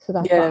think. So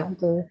that's what I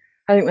do.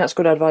 I think that's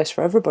good advice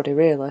for everybody,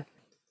 really.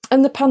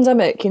 And the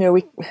pandemic,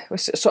 we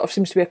sort of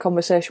seems to be a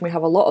conversation we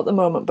have a lot at the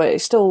moment, but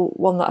it's still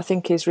one that I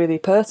think is really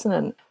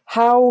pertinent.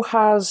 How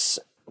has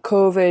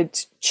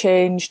COVID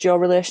changed your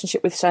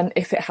relationship with scent,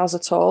 if it has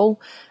at all?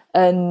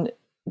 And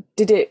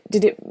did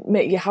it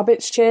make your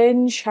habits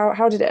change?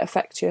 How did it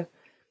affect you?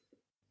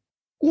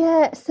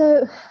 Yeah,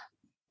 so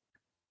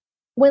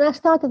when I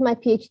started my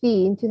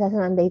PhD in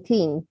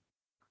 2018,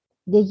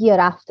 the year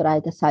after, I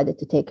decided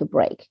to take a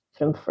break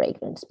from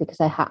fragrance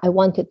because I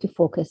wanted to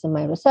focus on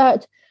my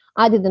research.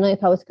 I didn't know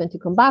if I was going to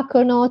come back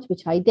or not,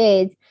 which I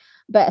did.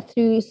 But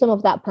through some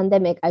of that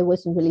pandemic, I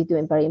wasn't really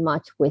doing very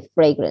much with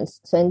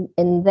fragrance. So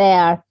in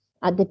there,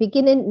 at the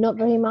beginning, not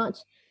very much.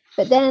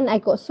 But then I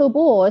got so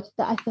bored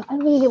that I thought, I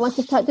really want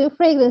to start doing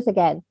fragrance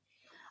again.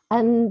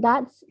 And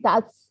that's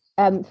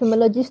from a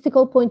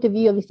logistical point of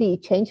view, obviously,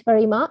 it changed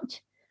very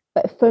much.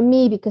 But for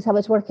me, because I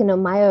was working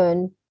on my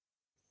own,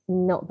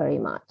 not very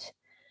much.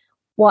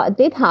 What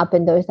did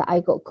happen, though, is that I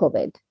got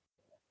COVID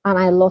and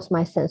I lost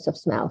my sense of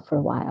smell for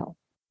a while.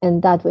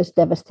 And that was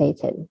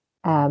devastating.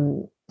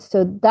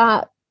 So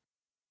that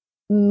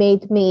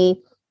made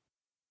me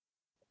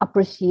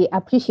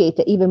appreciate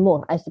it even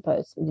more, I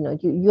suppose.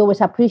 You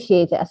always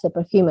appreciate it as a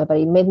perfumer, but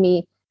it made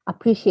me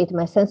appreciate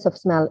my sense of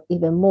smell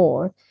even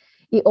more.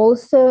 It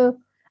also,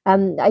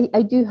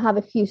 I do have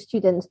a few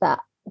students, a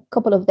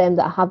couple of them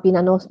that have been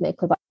anosmic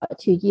for about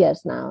 2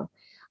 years now.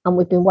 And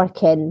we've been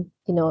working,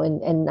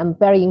 and I'm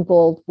very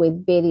involved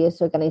with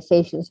various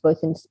organizations,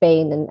 both in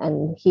Spain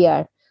and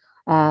here,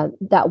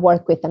 that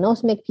work with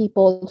anosmic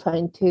people,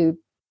 trying to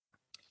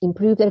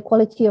improve their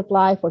quality of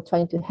life or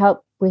trying to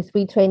help with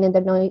retraining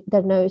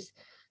their nose.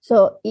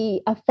 So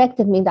it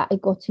affected me that I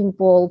got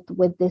involved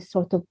with this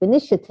sort of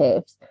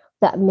initiatives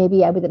that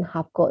maybe I wouldn't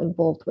have got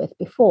involved with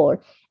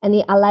before. And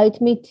it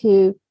allowed me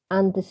to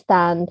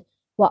understand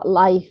what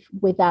life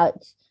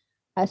without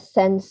a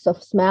sense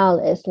of smell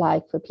is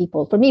like for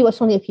people. For me, it was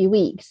only a few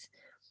weeks,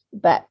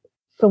 but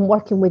from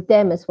working with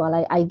them as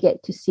well, I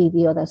get to see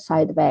the other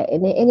side of it.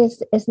 And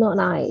it's not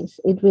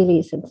nice. It really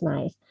isn't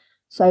nice.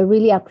 So I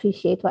really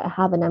appreciate what I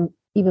have, and I'm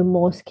even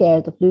more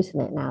scared of losing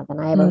it now than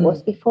I ever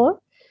was before.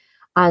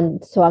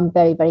 And so I'm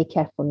very, very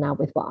careful now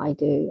with what I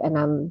do. And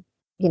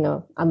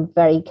I'm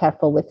very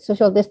careful with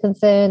social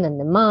distancing and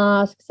the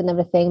masks and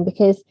everything,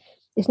 because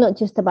it's not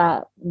just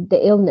about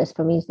the illness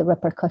for me, it's the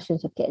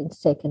repercussions of getting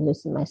sick and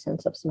losing my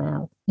sense of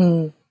smell.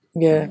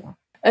 Yeah.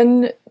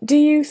 And do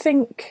you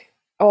think,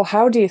 or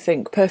how do you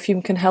think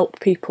perfume can help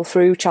people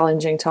through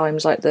challenging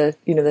times like the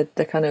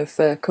kind of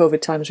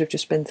COVID times we've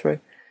just been through?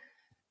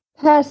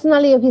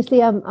 Personally,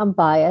 obviously, I'm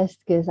biased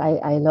because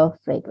I love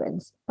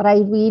fragrance, but I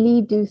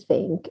really do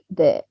think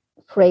that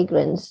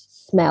fragrance,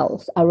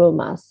 smells,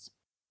 aromas,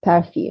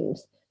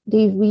 perfumes,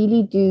 they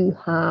really do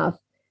have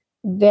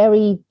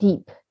very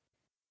deep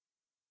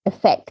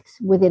effects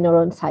within our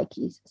own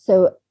psyches.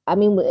 So, I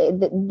mean,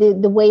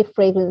 the way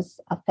fragrance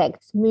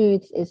affects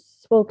moods is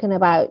spoken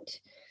about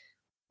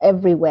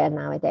everywhere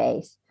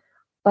nowadays.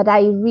 But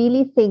I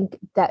really think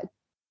that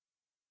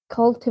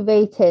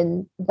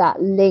cultivating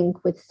that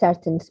link with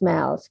certain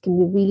smells can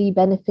be really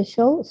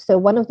beneficial. So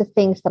one of the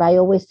things that I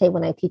always say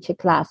when I teach a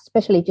class,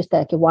 especially just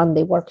like a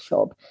one-day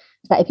workshop,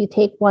 is that if you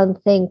take one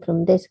thing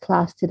from this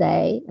class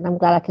today, and I'm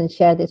glad I can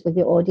share this with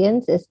your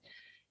audience, is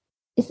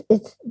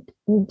it's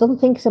don't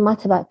think so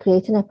much about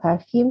creating a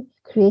perfume,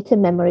 create a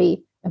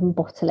memory and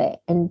bottle it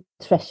and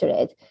treasure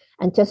it,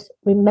 and just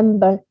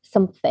remember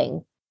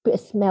something, put a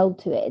smell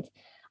to it,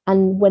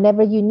 and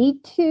whenever you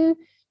need to,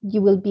 you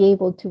will be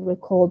able to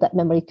recall that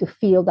memory, to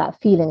feel that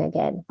feeling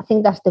again. I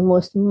think that's the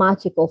most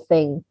magical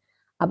thing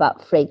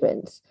about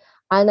fragrance.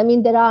 And I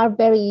mean, there are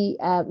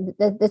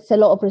there's a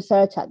lot of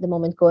research at the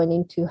moment going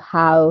into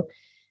how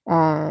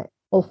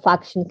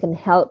olfaction can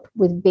help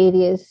with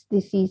various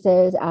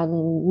diseases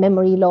and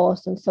memory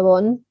loss and so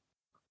on.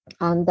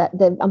 And that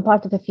I'm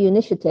part of a few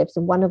initiatives,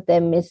 and one of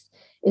them is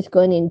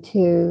going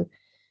into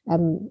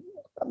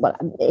well,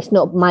 it's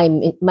not my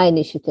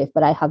initiative,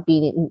 but I have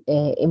been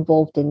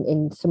involved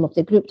in some of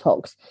the group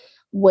talks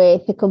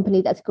with a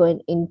company that's going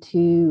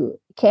into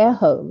care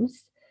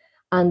homes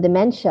and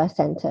dementia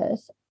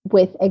centers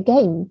with a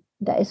game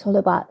that is all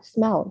about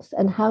smells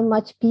and how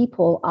much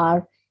people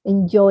are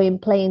enjoying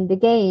playing the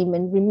game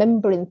and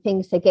remembering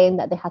things again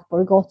that they had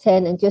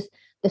forgotten, and just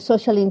the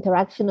social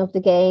interaction of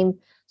the game.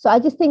 So I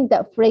just think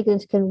that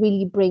fragrance can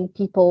really bring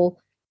people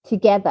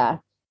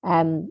together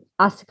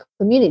as a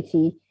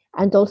community.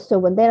 And also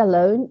when they're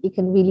alone, you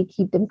can really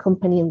keep them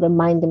company and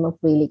remind them of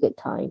really good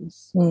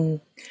times.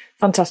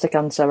 Fantastic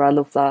answer. I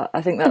love that.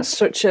 I think that's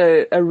such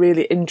a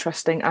really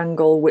interesting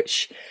angle,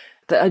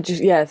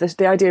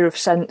 the idea of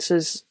scents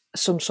as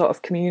some sort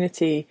of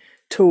community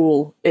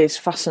tool is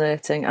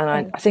fascinating. And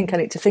I think I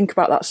need to think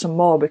about that some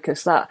more,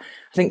 because that,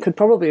 I think, could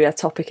probably be a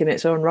topic in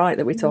its own right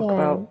that we talk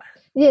about.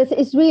 Yes,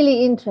 it's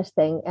really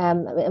interesting. I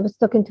was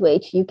talking to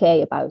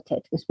HUK about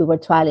it because we were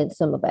trialing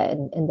some of it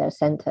in their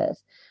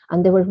centres,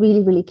 and they were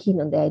really, really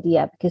keen on the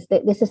idea because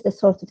this is the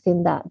sort of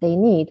thing that they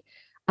need.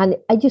 And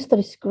I just thought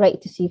it's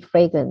great to see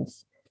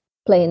fragrance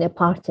playing a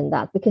part in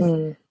that,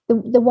 because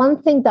the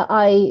one thing that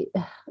I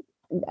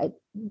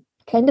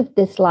kind of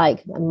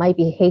dislike, I might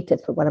be hated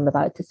for what I'm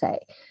about to say,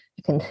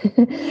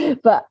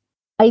 but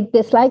I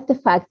dislike the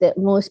fact that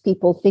most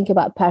people think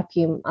about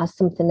perfume as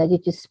something that you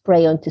just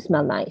spray on to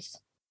smell nice.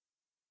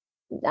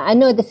 I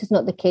know this is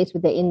not the case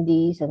with the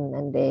indies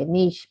and the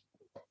niche,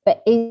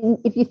 but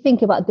if you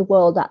think about the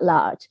world at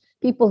large,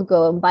 people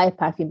go and buy a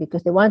perfume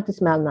because they want to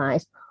smell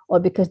nice, or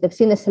because they've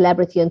seen a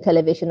celebrity on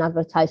television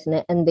advertising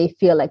it and they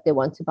feel like they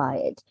want to buy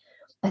it.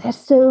 But there's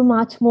so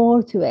much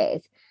more to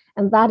it.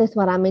 And that is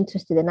what I'm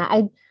interested in.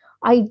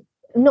 I'm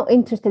not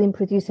interested in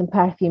producing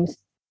perfumes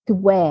to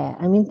wear.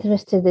 I'm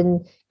interested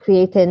in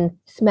creating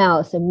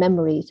smells and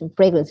memories and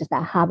fragrances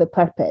that have a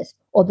purpose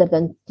other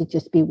than to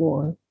just be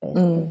worn,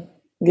 basically.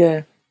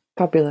 Yeah,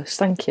 fabulous.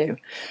 Thank you.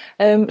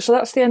 So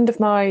that's the end of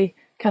my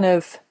kind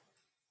of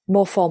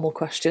more formal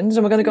questions,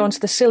 and we're going to go on to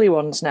the silly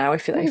ones now,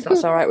 if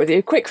that's all right with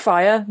you. Quick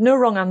fire, no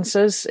wrong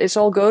answers. It's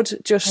all good.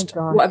 Just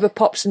whatever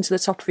pops into the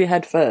top of your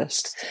head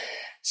first.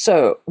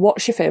 So,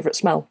 what's your favourite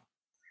smell?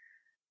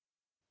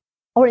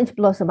 Orange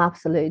blossom,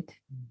 absolute.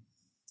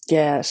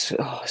 Yes,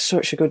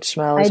 such a good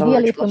smell.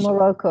 Ideally from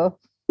Morocco.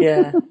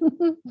 Yeah.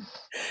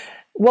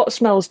 What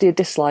smells do you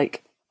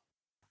dislike?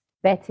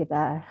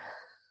 Vetiver.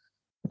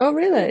 Oh,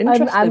 really?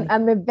 Interesting.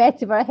 I'm a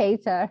vetiver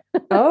hater.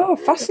 Oh,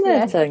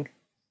 fascinating. Yeah.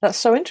 That's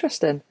so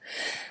interesting.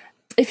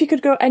 If you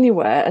could go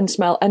anywhere and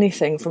smell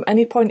anything from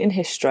any point in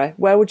history,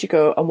 where would you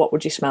go and what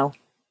would you smell?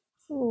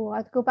 Oh,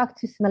 I'd go back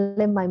to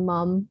smelling my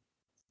mum.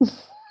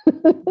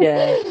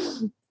 Yeah.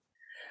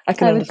 I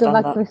can understand that. I would go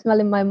back to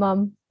smelling my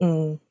mum.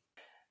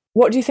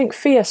 What do you think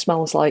fear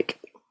smells like?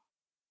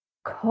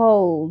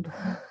 Cold.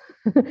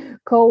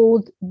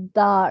 Cold,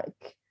 dark,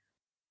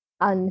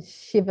 and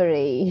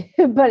shivery.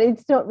 But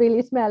it's not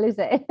really smell, is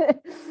it?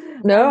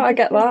 No, I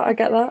get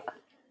that.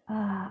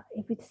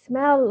 It would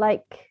smell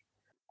like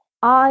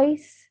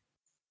ice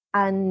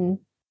and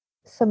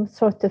some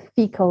sort of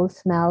fecal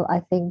smell, I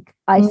think.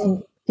 Ice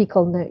and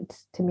fecal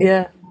notes to me.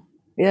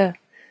 Yeah.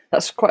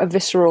 That's quite a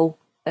visceral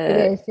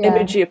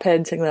image you're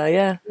painting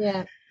there,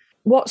 Yeah.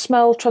 What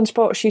smell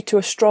transports you to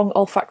a strong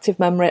olfactive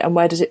memory, and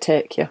where does it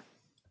take you?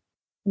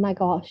 My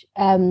gosh,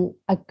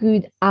 a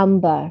good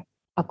amber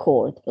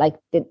accord, like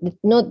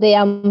not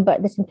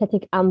the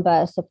synthetic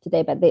ambers of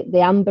today, but the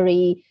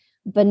ambery,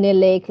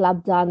 vanillic,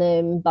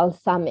 labdanum,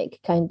 balsamic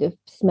kind of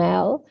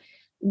smell.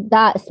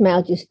 That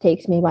smell just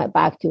takes me right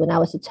back to when I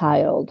was a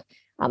child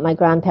at my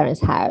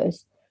grandparents'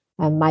 house.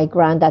 And my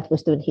granddad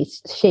was doing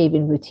his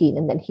shaving routine,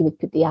 and then he would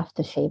put the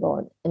aftershave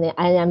on. And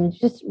I'm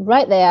just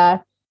right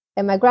there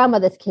in my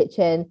grandmother's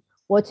kitchen,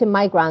 watching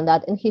my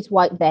granddad in his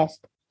white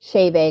vest,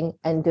 shaving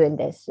and doing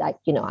this. Like,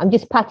 I'm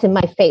just patting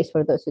my face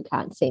for those who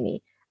can't see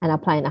me and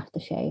applying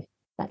aftershave.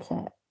 That's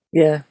it.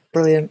 Yeah,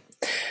 brilliant.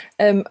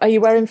 Are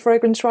you wearing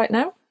fragrance right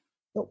now?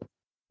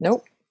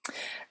 Nope.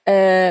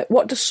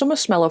 What does summer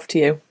smell of to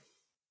you?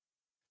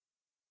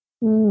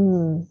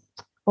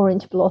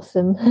 Orange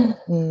blossom.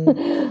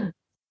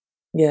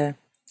 Yeah,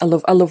 I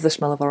love the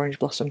smell of orange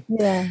blossom.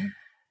 Yeah.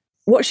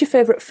 What's your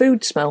favourite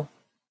food smell?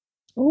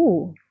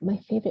 Oh, my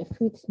favorite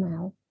food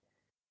smell.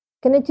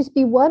 Can it just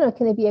be one or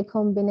can it be a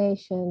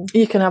combination?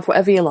 You can have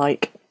whatever you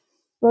like.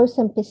 Roast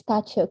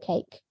pistachio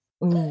cake.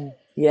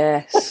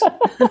 Yes.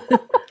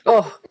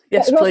 Oh,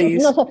 yes,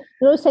 please.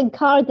 Roast and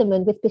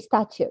cardamom with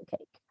pistachio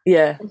cake.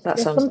 Yeah, that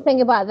There's sounds...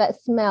 something about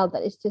that smell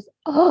that is just,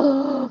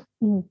 oh,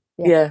 yeah.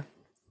 Yeah.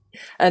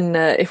 And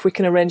if we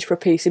can arrange for a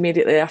piece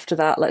immediately after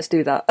that, let's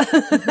do that.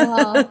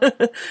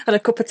 And a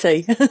cup of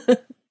tea.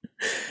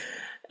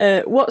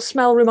 What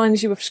smell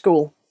reminds you of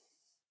school?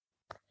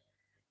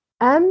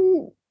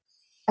 I'm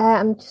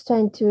just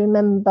trying to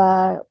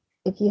remember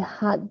if you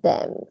had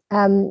them.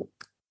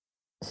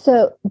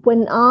 So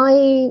when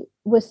I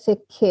was a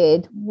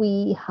kid,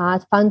 we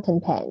had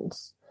fountain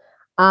pens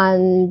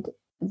and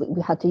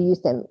we had to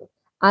use them.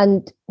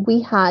 And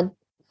we had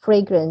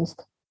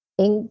fragranced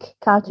ink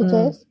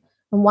cartridges.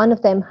 And one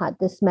of them had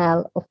the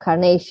smell of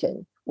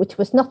carnation, which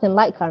was nothing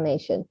like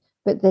carnation,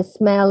 but the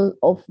smell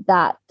of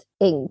that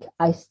ink,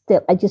 I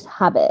just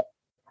have it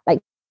like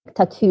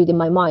tattooed in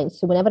my mind.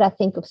 So whenever I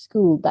think of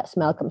school, that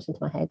smell comes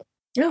into my head.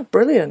 Yeah,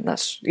 brilliant.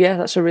 That's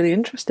a really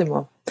interesting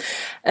one.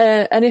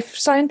 And if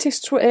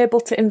scientists were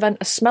able to invent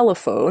a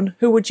smellophone,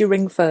 who would you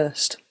ring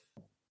first?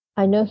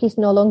 I know he's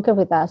no longer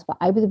with us, but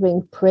I would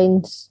ring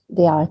Prince,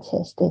 the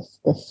artist,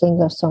 the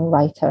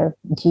singer-songwriter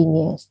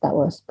genius that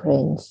was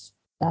Prince.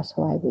 That's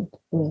who I would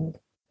ring.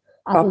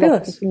 I'd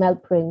love to smell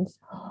Prince.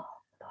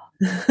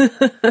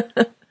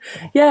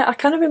 Yeah, I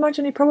kind of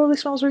imagine he probably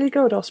smells really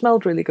good or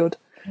smelled really good.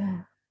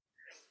 Yeah.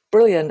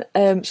 Brilliant.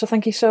 So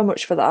thank you so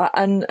much for that.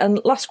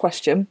 And last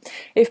question,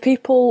 if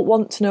people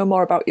want to know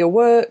more about your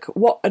work,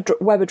 what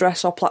web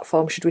address or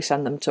platform should we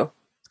send them to?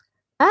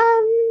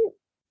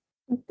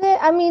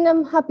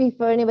 I'm happy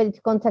for anybody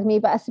to contact me,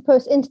 but I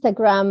suppose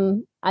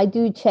Instagram, I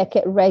do check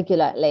it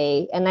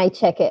regularly and I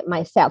check it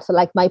myself. So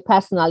like my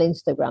personal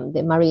Instagram,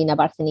 the Marina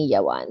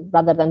Barcenilla one,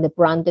 rather than the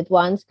branded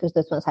ones, because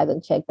those ones I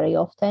don't check very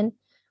often,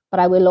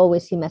 but I will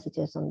always see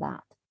messages on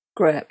that.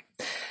 Great.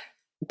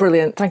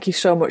 Brilliant. Thank you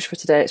so much for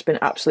today. It's been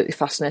absolutely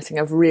fascinating.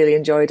 I've really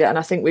enjoyed it. And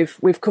I think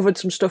we've covered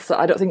some stuff that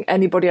I don't think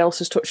anybody else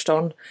has touched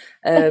on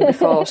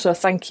before. So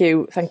thank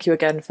you. Thank you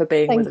again for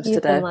being with us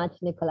today. Thank you so much,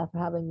 Nicola, for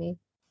having me.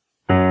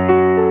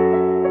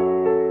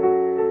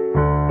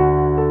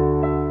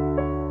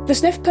 The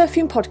Sniff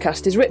Perfume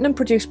podcast is written and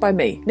produced by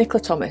me, Nicola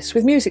Thomas,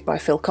 with music by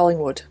Phil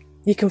Collingwood.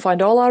 You can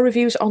find all our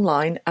reviews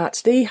online at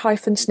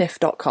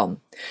the-sniff.com.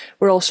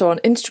 We're also on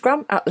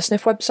Instagram at the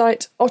Sniff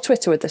website or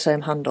Twitter with the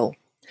same handle.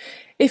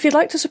 If you'd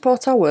like to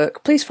support our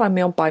work, please find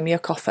me on Buy Me a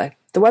Coffee.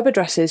 The web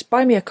address is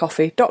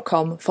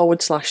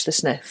buymeacoffee.com/the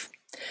Sniff.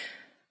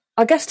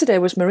 Our guest today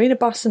was Marina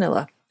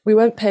Barcenilla. We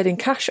weren't paid in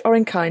cash or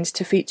in kind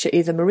to feature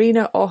either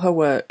Marina or her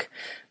work.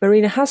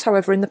 Marina has,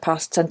 however, in the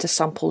past sent us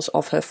samples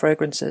of her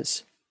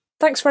fragrances.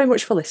 Thanks very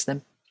much for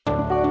listening.